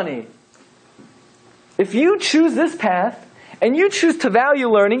more money. If you choose this path, and you choose to value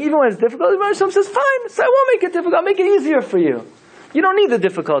learning, even when it's difficult, Hashem says, fine, so I won't make it difficult, I'll make it easier for you. You don't need the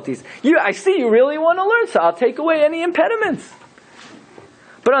difficulties. I see you really want to learn, so I'll take away any impediments.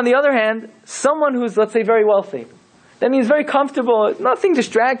 But on the other hand, someone who's, let's say, very wealthy, that means very comfortable, nothing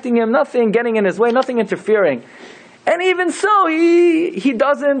distracting him, nothing getting in his way, nothing interfering. And even so, he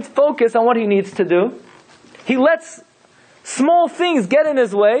doesn't focus on what he needs to do. He lets small things get in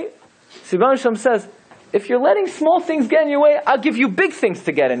his way. So Hashem says, if you're letting small things get in your way, I'll give you big things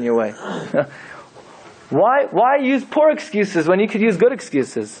to get in your way. Why use poor excuses when you could use good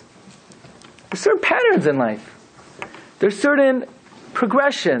excuses? There's certain patterns in life. There's certain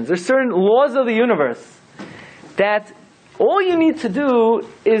progressions. There's certain laws of the universe that all you need to do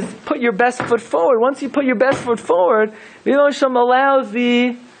is put your best foot forward. Once you put your best foot forward, Hashem allows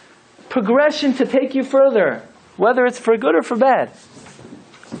the progression to take you further, whether it's for good or for bad.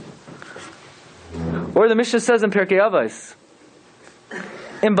 Or the Mishnah says in Pirkei Avos,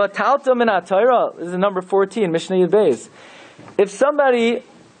 in Batalta min HaTorah, this is number 14, Mishnah Yud Beis. If somebody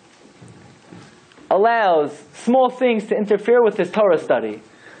allows small things to interfere with his Torah study,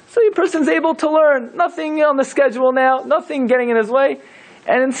 so the person's able to learn, nothing on the schedule now, nothing getting in his way,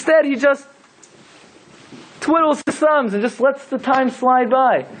 and instead he just twiddles his thumbs and just lets the time slide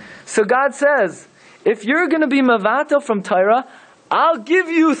by. So God says, if you're going to be mavato from Torah, I'll give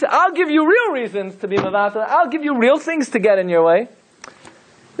you real reasons to be mavato. I'll give you real things to get in your way.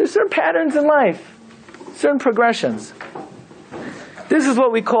 There's certain patterns in life, certain progressions. This is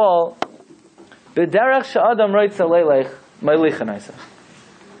what we call b'derech she'adam roitza leilech ma'ilicha naisa.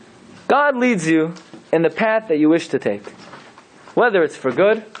 God leads you in the path that you wish to take, whether it's for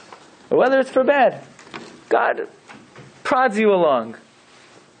good or whether it's for bad. God prods you along.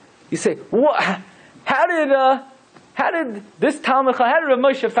 You say, "What? How did this Talmud? How did Rav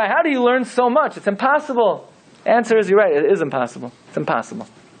Moshe find? How do you learn so much? It's impossible." Answer is, you're right. It is impossible. It's impossible.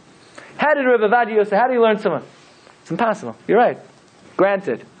 How did Rav Ovadia Yosef? How do you learn so much? It's impossible. You're right.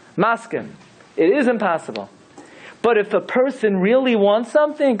 Granted, maskim. It is impossible. But if a person really wants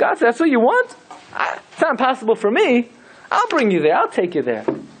something, God says, that's what you want? It's not impossible for me. I'll bring you there. I'll take you there.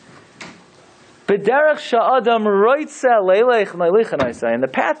 B'derech sha'adam roitza leilech ma'ilicha naisa. In the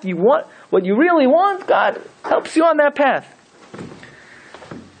path you want, what you really want, God helps you on that path.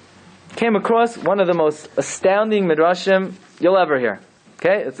 Came across one of the most astounding midrashim you'll ever hear.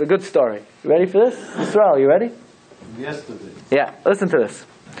 Okay? It's a good story. You ready for this? Yisrael, you ready? Yesterday. Yeah, listen to this.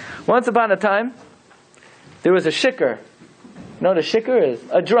 Once upon a time, there was a shikur. You know what a shikur is?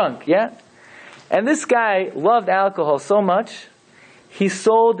 A drunk, yeah? And this guy loved alcohol so much, he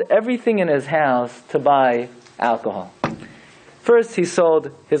sold everything in his house to buy alcohol. First his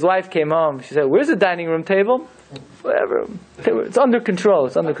wife came home. She said, "Where's the dining room table?" Whatever. It's under control.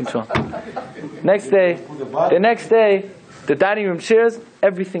 It's under control. The next day, the dining room chairs,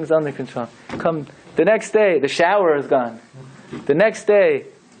 everything's under control. The next day, the shower is gone. The next day,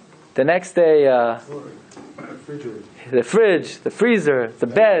 the fridge, the freezer, the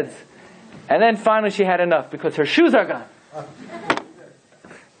beds. And then finally she had enough because her shoes are gone.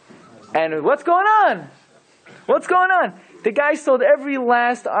 And what's going on? What's going on? The guy sold every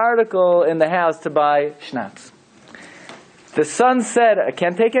last article in the house to buy schnapps. The son said, "I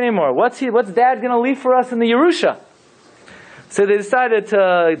can't take any more. What's Dad going to leave for us in the Yerusha?" So they decided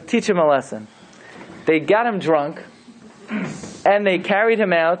to teach him a lesson. They got him drunk, and they carried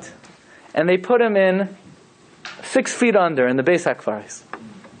him out, and they put him in 6 feet under in the Beis HaKvaris.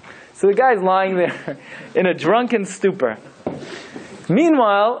 So the guy's lying there in a drunken stupor.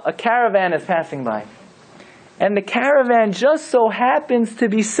 Meanwhile, a caravan is passing by. And the caravan just so happens to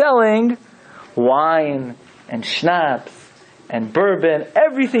be selling wine and schnapps and bourbon,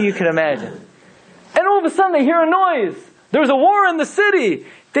 everything you can imagine. And all of a sudden they hear a noise. There's a war in the city.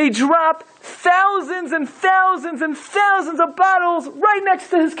 They drop thousands and thousands and thousands of bottles right next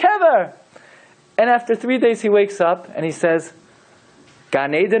to his kever. And after 3 days he wakes up and he says,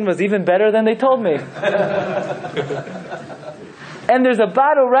 "Gan Eden was even better than they told me." And there's a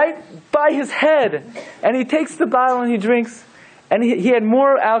bottle right by his head. And he takes the bottle and he drinks. And he had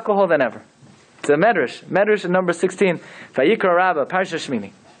more alcohol than ever. It's a medrash. Medrash number 16. Vayikra Rabbah, Parsha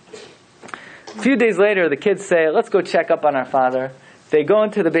Shmini. A few days later, the kids say, "Let's go check up on our father." They go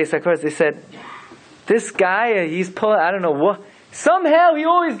into the Beis HaKvaris. They said, "This guy, he's pulling, I don't know what. Somehow he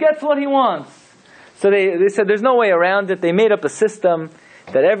always gets what he wants." So they said there's no way around it. They made up a system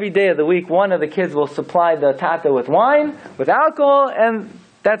that every day of the week, one of the kids will supply the tata with wine, with alcohol, and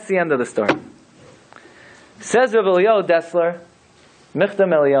that's the end of the story. Says Rabbi Glatstein,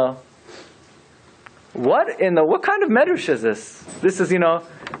 Michtam Eliyahu, what kind of medrash is this? This is,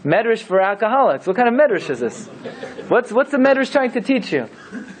 medrash for alcoholics. What kind of medrash is this? What's the medrash trying to teach you?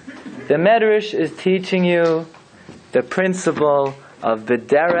 The medrash is teaching you the principle of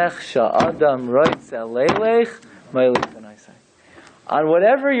b'derech sha'adam roitz leilech ma'ilich v'naisai. On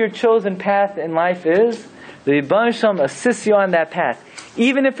whatever your chosen path in life is, the Rebbeinu Shalom assists you on that path.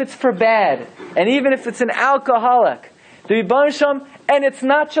 Even if it's for bad, and even if it's an alcoholic, the Rebbeinu Shalom, and it's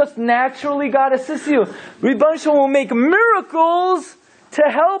not just naturally God assists you. Rebbeinu Shalom will make miracles to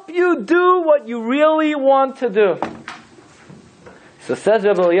help you do what you really want to do. So says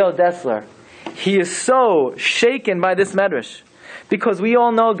Rabbi Glatstein, he is so shaken by this medrash. Because we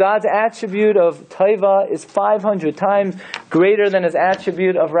all know God's attribute of taiva is 500 times greater than his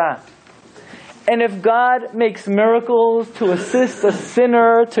attribute of ra. And if God makes miracles to assist a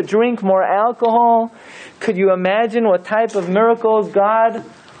sinner to drink more alcohol, could you imagine what type of miracles God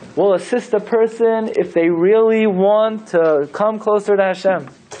will assist a person if they really want to come closer to Hashem?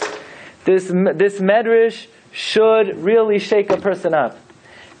 This medrash should really shake a person up,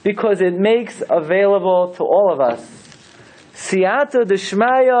 because it makes available to all of us Siyata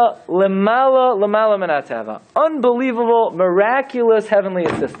Deshmaya Lemala Menatava. Unbelievable, miraculous heavenly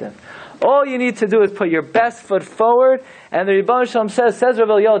assistance. All you need to do is put your best foot forward, and the Rebbeinu Shalom says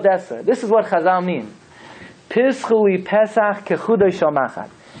Rabbi Glatstein, this is what Chazal mean. Pischuli Pesach Kechudei Shalmachat.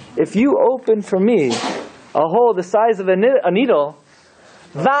 If you open for me a hole the size of a needle,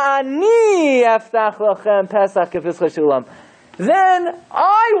 Va'ani Aftach Lachem Pesach Kefischei Shulam, then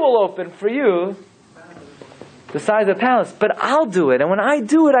I will open for you the size of a palace, but I'll do it. And when I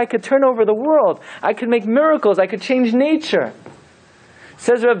do it, I could turn over the world. I could make miracles. I could change nature.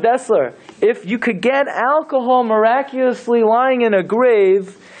 Says Rav Dessler, if you could get alcohol miraculously lying in a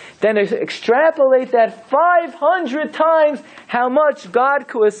grave, then extrapolate that 500 times how much God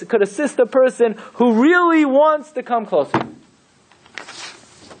could assist a person who really wants to come closer.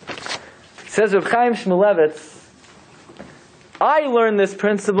 Says Rav Chaim Shmulevitz, I learned this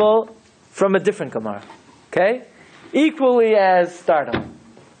principle from a different Gemara. Okay? Equally as startling.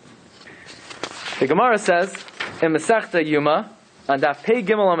 The Gemara says, in Masechta Yuma, on Daf Pei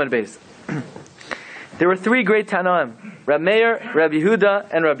Gimel Amud Beis, there were 3 great Tanoim, Rabbi Meir, Rabbi Yehuda,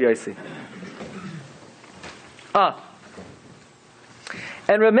 and Rabbi Yossi.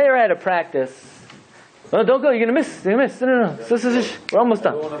 And Rabbi Meir had a practice. Oh, don't go, you're going to miss. You're going to miss. No. We're almost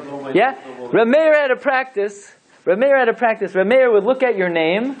done. Yeah? Rabbi Meir had a practice. Rabbi Meir would look at your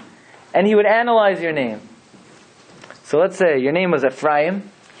name, and he would analyze your name. So let's say your name was Ephraim.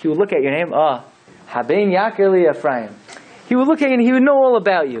 He would look at your name. Habein Yaakeli Ephraim. He would look at you and he would know all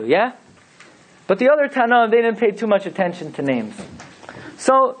about you, yeah? But the other Tanoim, they didn't pay too much attention to names.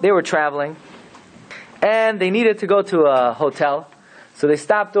 So they were traveling. and they needed to go to a hotel. So they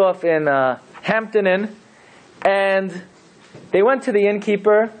stopped off in Hampton Inn, and they went to the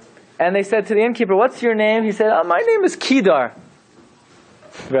innkeeper, and they said to the innkeeper, "What's your name?" He said, "My name is Kedar."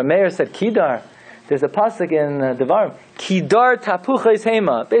 Rabbi Meir said, "Kedar." There's a pasuk in Devarim, Kedar tapuches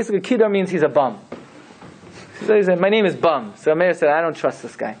hema. Basically, Kedar means he's a bum. So he said, "My name is Bum." So Rabbi Meir said, "I don't trust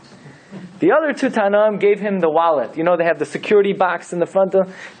this guy." The other two Tanaim gave him the wallet. You know, they have the security box in the front of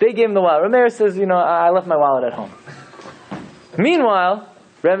them. They gave him the wallet. Rabbi Meir says, "I left my wallet at home." Meanwhile,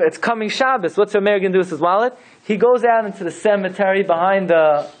 it's coming Shabbos. What's Rabbi Meir going to do with his wallet? He goes out into the cemetery behind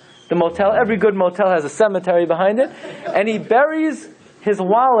the motel. Every good motel has a cemetery behind it. And he buries his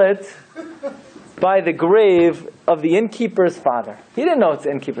wallet by the grave of the innkeeper's father. He didn't know it's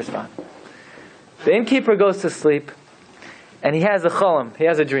the innkeeper's father. The innkeeper goes to sleep, and he has a cholam. He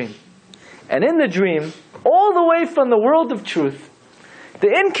has a dream. And in the dream, all the way from the world of truth, the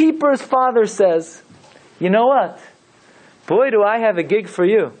innkeeper's father says, "You know what? Boy, do I have a gig for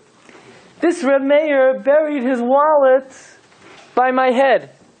you. This Reb Meir buried his wallet by my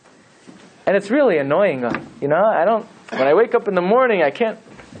head." And it's really annoying. When I wake up in the morning, I can't,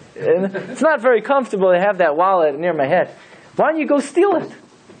 it's not very comfortable to have that wallet near my head. Why don't you go steal it?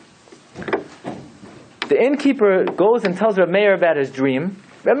 The innkeeper goes and tells Reb Meir about his dream.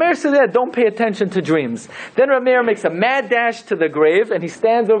 Reb Meir says, "Don't pay attention to dreams." Then Reb Meir makes a mad dash to the grave, and he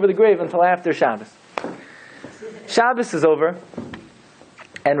stands over the grave until after Shabbos. Shabbos is over,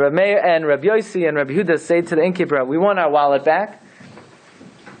 and Reb Meir and Reb Yossi and Reb Yehuda say to the innkeeper, "We want our wallet back."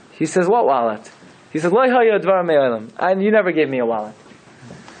 He says, "What wallet?" He says, "Lo haya dvar me'olam. You never gave me a wallet."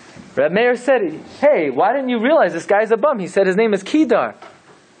 Reb Meir said, "Hey, why didn't you realize this guy's a bum?" He said his name is Kedar.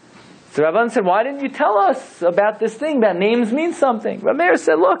 So Rabban said, "Why didn't you tell us about this thing, that names mean something?" Reb Meir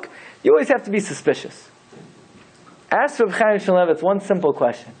said, "Look, you always have to be suspicious." Ask Reb Chaim Shmulevitz one simple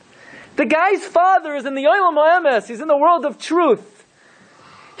question. The guy's father is in the Olam HaEmes. He's in the world of truth.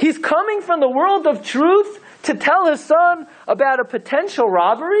 He's coming from the world of truth to tell his son about a potential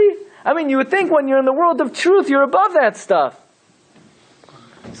robbery? I mean, you would think when you're in the world of truth, you're above that stuff.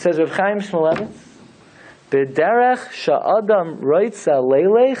 Says Reb Chaim Shmulevitz, "B'derech sha'adam roitza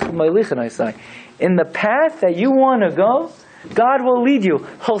leilech moilichen osai." In the path that you want to go, God will lead you.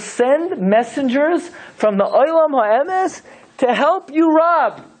 He'll send messengers from the Olam HaEmes to help you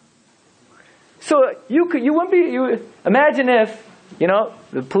rob. So you wouldn't be. Imagine if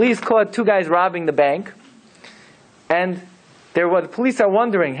the police caught two guys robbing the bank, and the police are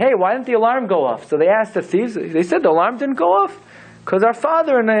wondering, "Hey, why didn't the alarm go off?" So they asked the thieves. They said the alarm didn't go off because our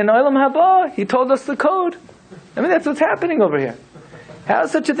father in Olam Haba, he told us the code. I mean, that's what's happening over here. How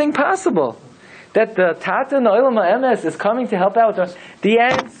is such a thing possible? That the Tata in the Olam HaEmes is coming to help out. The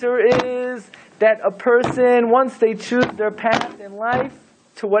answer is that a person, once they choose their path in life,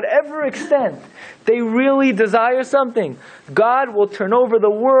 to whatever extent they really desire something, God will turn over the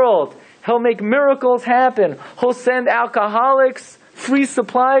world. He'll make miracles happen. He'll send alcoholics free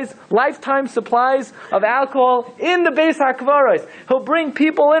supplies, lifetime supplies of alcohol in the Beis HaKvaros. He'll bring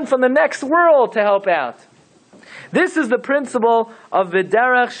people in from the next world to help out. This is the principle of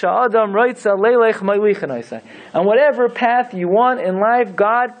V'derech sha'adam roitza leilech moilichen osai. And whatever path you want in life,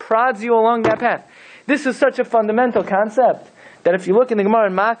 God prods you along that path. This is such a fundamental concept that if you look in the Gemara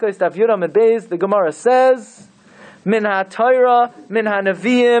in Makkos, Daf Yudam and Beis, the Gemara says, "Min ha-Torah, min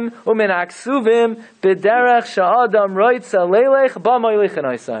ha-Neviim, u'min ha-Ksuvim, b'derech sha'adam roitza leilech ba'moilichen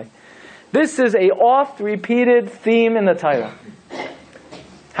osai." This is a oft-repeated theme in the Torah.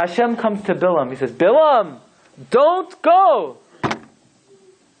 Hashem comes to Bilam. He says, "Bilam, don't go."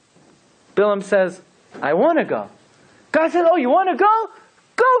 Bilam says, "I want to go." God said, "Oh, you want to go?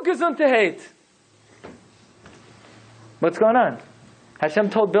 Go, Gesundheit." What's going on?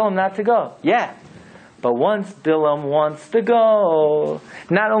 Hashem told Bilam not to go. Yeah. But once Bilam wants to go,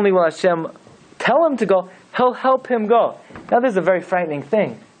 not only will Hashem tell him to go, He'll help him go. Now this is a very frightening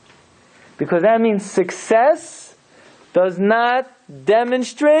thing, because that means success does not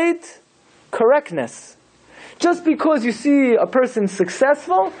demonstrate correctness. Just because you see a person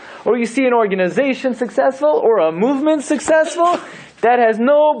successful, or you see an organization successful, or a movement successful, that has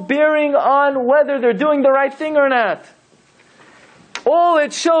no bearing on whether they're doing the right thing or not. All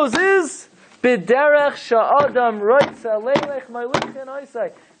it shows is B'derech sha'adam roitza leilech moilichen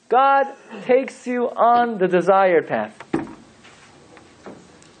osai. God takes you on the desired path.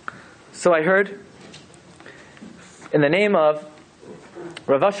 So I heard, in the name of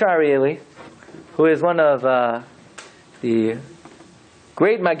Rav Arielli, who is one of the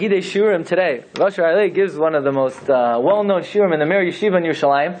great Magidei Shiurim today. Rav Arielli gives one of the most well-known Shiurim in the Mir Yeshiva in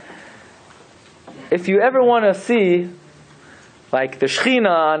Yerushalayim. If you ever want to see like the Shechina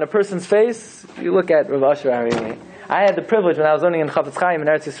on a person's face. You look at Rav Asher Arielli. I had the privilege when I was learning in Chafetz Chaim in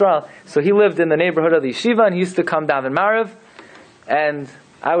Eretz Yisrael. So he lived in the neighborhood of the yeshiva, and he used to come down in Mariv. And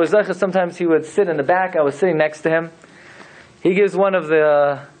I was like, sometimes he would sit in the back. I was sitting next to him. He gives one of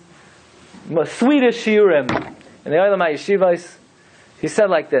the sweetest shiurim in the Olam HaYeshivos. He said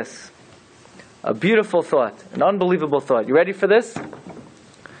like this, a beautiful thought, an unbelievable thought. You ready for this?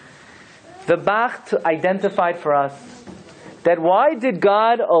 The Bach identified for us that why did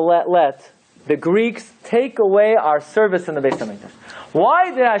God let the Greeks take away our service in the Beis HaMikdash? Why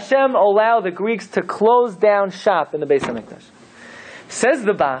did Hashem allow the Greeks to close down shop in the Beis HaMikdash? Says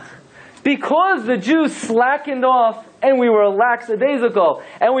the Bach, because the Jews slackened off and we were lackadaisical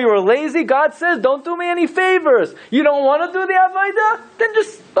and we were lazy, God says, don't do me any favors. You don't want to do the Avodah? Then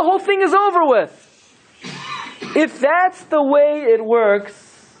just, the whole thing is over with. If that's the way it works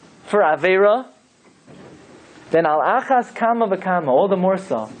for Aveira, then al achas kama v'kama, all the more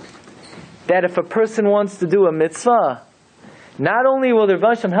so, that if a person wants to do a mitzvah, not only will the Rebbe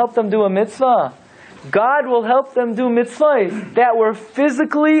Hashem help them do a mitzvah, God will help them do mitzvahs that were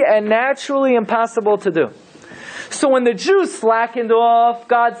physically and naturally impossible to do. So when the Jews slackened off,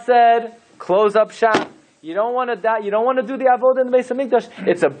 God said, close up shop. You don't want to die. You don't want to do the avodah in the Beis HaMikdash.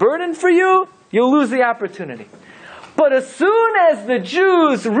 It's a burden for you. You'll lose the opportunity. But as soon as the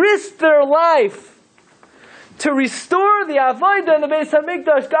Jews risked their life to restore the avodah in the Beis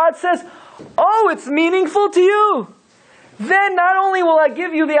HaMikdash, God says, oh, it's meaningful to you. Then not only will I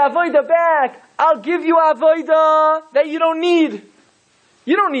give you the avodah back, I'll give you avodah that you don't need.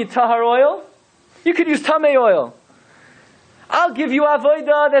 You don't need tahar oil. You could use tamei oil. I'll give you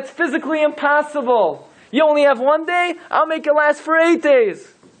avodah that's physically impossible. You only have 1 day, I'll make it last for 8 days.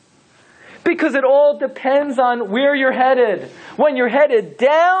 Because it all depends on where you're headed. When you're headed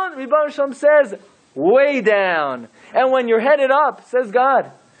down, Rebbe Shalom says, way down. And when you're headed up, says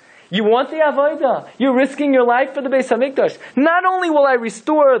God, you want the avodah. You're risking your life for the Beis HaMikdash. Not only will I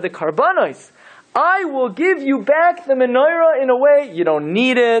restore the karbanos, I will give you back the menorah in a way you don't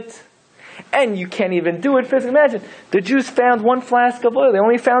need it. And you can't even do it physically. Imagine, the Jews found 1 flask of oil. They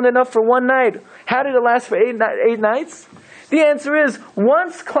only found enough for 1 night. How did it last for 8 nights? The answer is,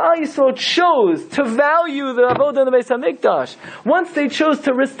 once Klal Yisrael chose to value the avodah in the Beis HaMikdash, once they chose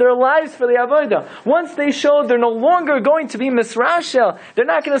to risk their lives for the avodah, once they showed they're no longer going to be misrashel, they're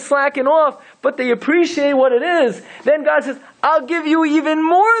not going to slacken off, but they appreciate what it is, then God says, I'll give you even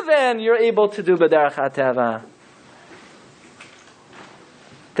more than you're able to do b'derech hateva.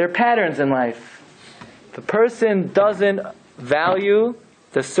 There are patterns in life. If a person doesn't value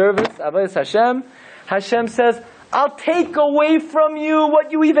the service of Hashem, Hashem says, I'll take away from you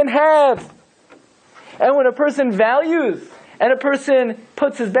what you even have. And when a person values, and a person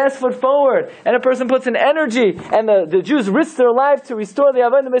puts his best foot forward, and a person puts in energy, and the Jews risk their life to restore the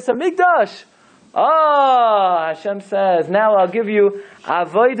Avodah in the Beis HaMikdash, Hashem says, now I'll give you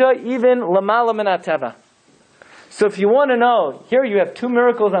Avodah even Lamala Min HaTeva. So if you want to know, here you have 2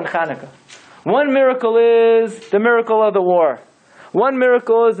 miracles on Chanukah. One miracle is the miracle of the war. One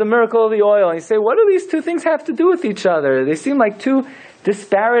miracle is the miracle of the oil. And you say, what do these 2 things have to do with each other? They seem like 2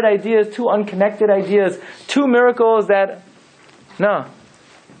 disparate ideas, 2 unconnected ideas, 2 miracles that... No.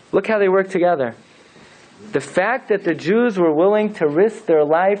 Look how they work together. The fact that the Jews were willing to risk their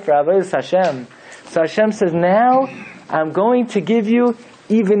life for Avodas Hashem. So Hashem says, now I'm going to give you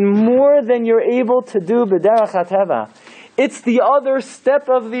even more than you're able to do b'derech hateva. It's the other step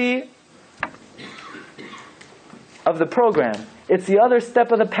of the program. It's the other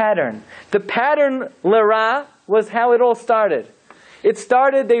step of the pattern. The pattern l'ra was how it all started. It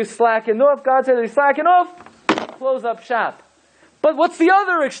started, they slackened off. God said they slackened off, close up shop. But what's the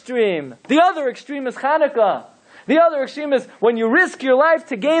other extreme? The other extreme is Chanukah. The other extreme is when you risk your life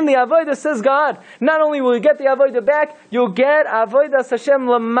to gain the avodah, says God. Not only will you get the avodah back, you'll get avodah Hashem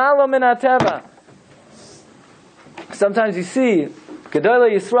l'malo min hateva. Sometimes you see,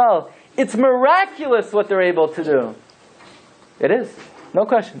 Gedolei Yisrael, it's miraculous what they're able to do. It is. No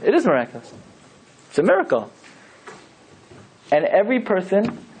question. It is miraculous. It's a miracle. And every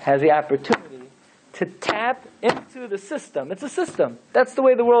person has the opportunity to tap into the system. It's a system. That's the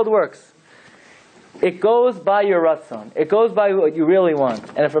way the world works. It goes by your ratzon. It goes by what you really want.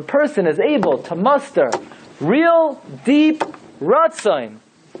 And if a person is able to muster real, deep ratzon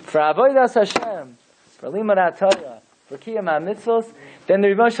for avodas Hashem, for limud Torah, for kiyum mitzvos, then the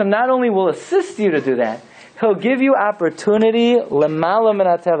Rebbe Hashem not only will assist you to do that, He'll give you opportunity l'mala min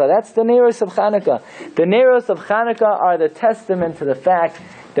hateva. That's the neiros of Chanukah. The neiros of Chanukah are the testament to the fact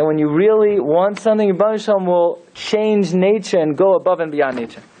that when you really want something, Rebbe Hashem will change nature and go above and beyond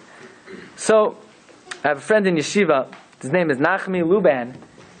nature. So, I have a friend in yeshiva. his name is Nachmi Luban.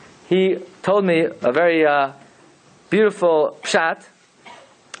 He told me a very beautiful pshat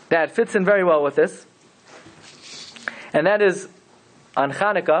that fits in very well with this. And that is, on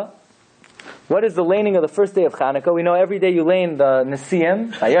Chanukah, what is the laning of the first day of Chanukah? We know every day you lane the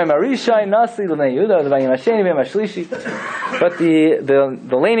Nesiim. But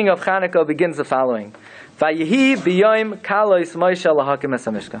the laning of Chanukah begins the following.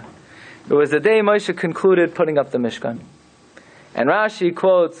 It was the day Moshe concluded putting up the Mishkan. And Rashi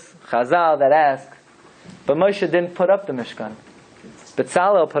quotes Chazal that ask, but Moshe didn't put up the Mishkan.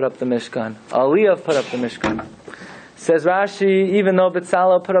 Betzalel put up the Mishkan. Eliyav put up the Mishkan. Says Rashi, even though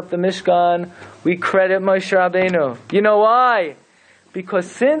Betzalel put up the Mishkan, we credit Moshe Rabbeinu. You know why? Because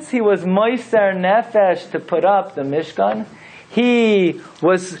since he was Moiser Nefesh to put up the Mishkan, he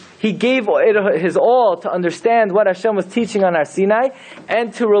gave it his all to understand what Hashem was teaching on Har Sinai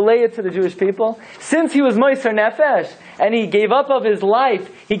and to relay it to the Jewish people. Since he was Moiser Nefesh and he gave up of his life,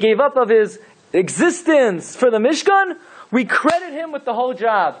 he gave up of his existence for the Mishkan, we credit him with the whole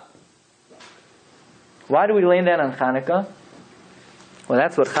job. Why do we lay that on Chanukah? Well,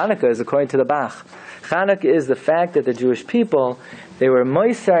 that's what Chanukah is according to the Bach. Chanukah is the fact that the Jewish people, they were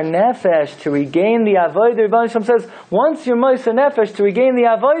Moiser Nefesh to regain the Avodah. Rebbe Shalom says, once you're Moiser Nefesh to regain the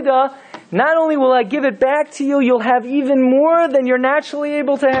Avodah, not only will I give it back to you, you'll have even more than you're naturally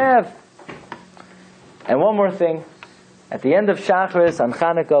able to have. And one more thing. At the end of Shacharis on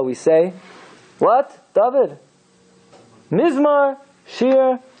Chanukah we say, what? David? Mizmar,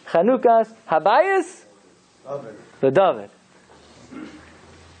 Shiur, Chanukahs, Habayis? The David.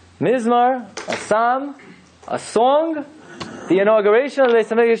 Mizmar, a psalm, a song, the inauguration of the Beis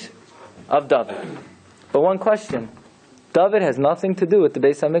HaMikdash of David. But one question. David has nothing to do with the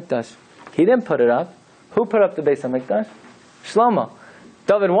Beis HaMikdash. He didn't put it up. Who put up the Beis HaMikdash? Shlomo.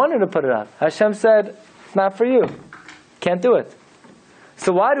 David wanted to put it up. Hashem said, it's not for you. Can't do it.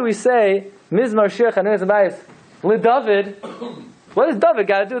 So why do we say, Mizmar, Shiur, Chanukahs, Habayis, LeDavid? What does David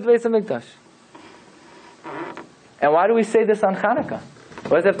got to do with the Beis HaMikdash? And why do we say this on Chanukah?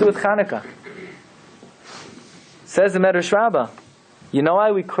 What does that have to do with Chanukah? Says the Medrash Rabbah, you know why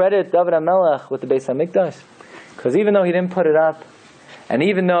we credit David HaMelech with the Beis HaMikdash? Because even though he didn't put it up, and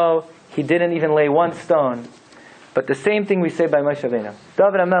even though he didn't even lay one stone, but the same thing we say by Moshe Rabbeinu.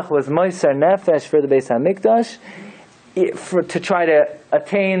 David HaMelech was Moiser Nefesh for the Beis HaMikdash, to try to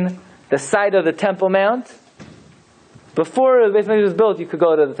attain the site of the Temple Mount. Before the Beis HaMikdash was built, you could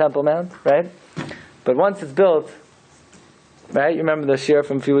go to the Temple Mount, right? But once it's built, right? You remember the Shiur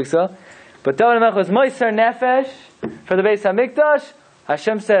from a few weeks ago? But David HaMelech was Moiser Nefesh for the Beis HaMikdash.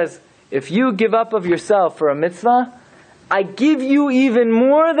 Hashem says, if you give up of yourself for a mitzvah, I give you even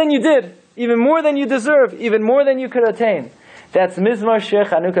more than you did, even more than you deserve, even more than you could attain. That's Mizmar, Shiur,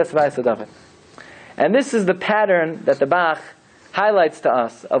 Chanukah, Habayis, David. And this is the pattern that the Bach highlights to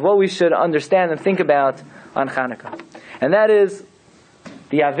us of what we should understand and think about on Chanukah. And that is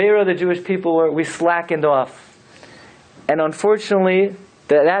the Aveira of the Jewish people where we slackened off. And unfortunately,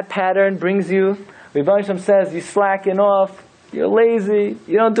 that pattern brings you, Rebbe Shalom says, you slacken off, you're lazy,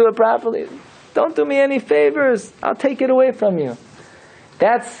 you don't do it properly. Don't do me any favors, I'll take it away from you.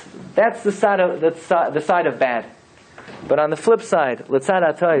 That's the side of bad. But on the flip side, L'tzad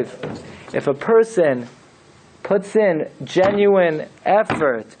HaTov, if a person puts in genuine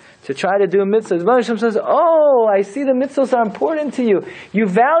effort to try to do mitzvahs, Rebbe Shalom says, oh, I see the mitzvahs are important to you. You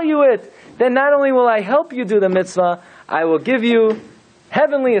value it. Then not only will I help you do the mitzvah, I will give you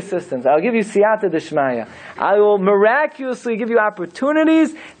heavenly assistance. I'll give you siyata d'shmaya. I will miraculously give you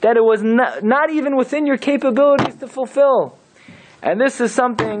opportunities that it was not even within your capabilities to fulfill. And this is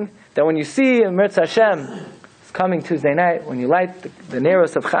something that when you see in Mirz Hashem, it's coming Tuesday night, when you light the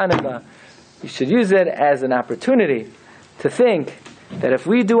Neros of Chanukah, you should use it as an opportunity to think that if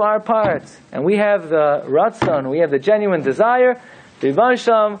we do our part, and we have the ratzon, we have the genuine desire, the Rebbe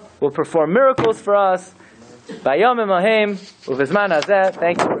Shalom will perform miracles for us. Bayomim Ahem, Uvizman Hazeh.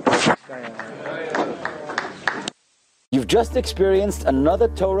 Thank you. You've just experienced another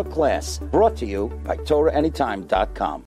Torah class brought to you by TorahAnytime.com.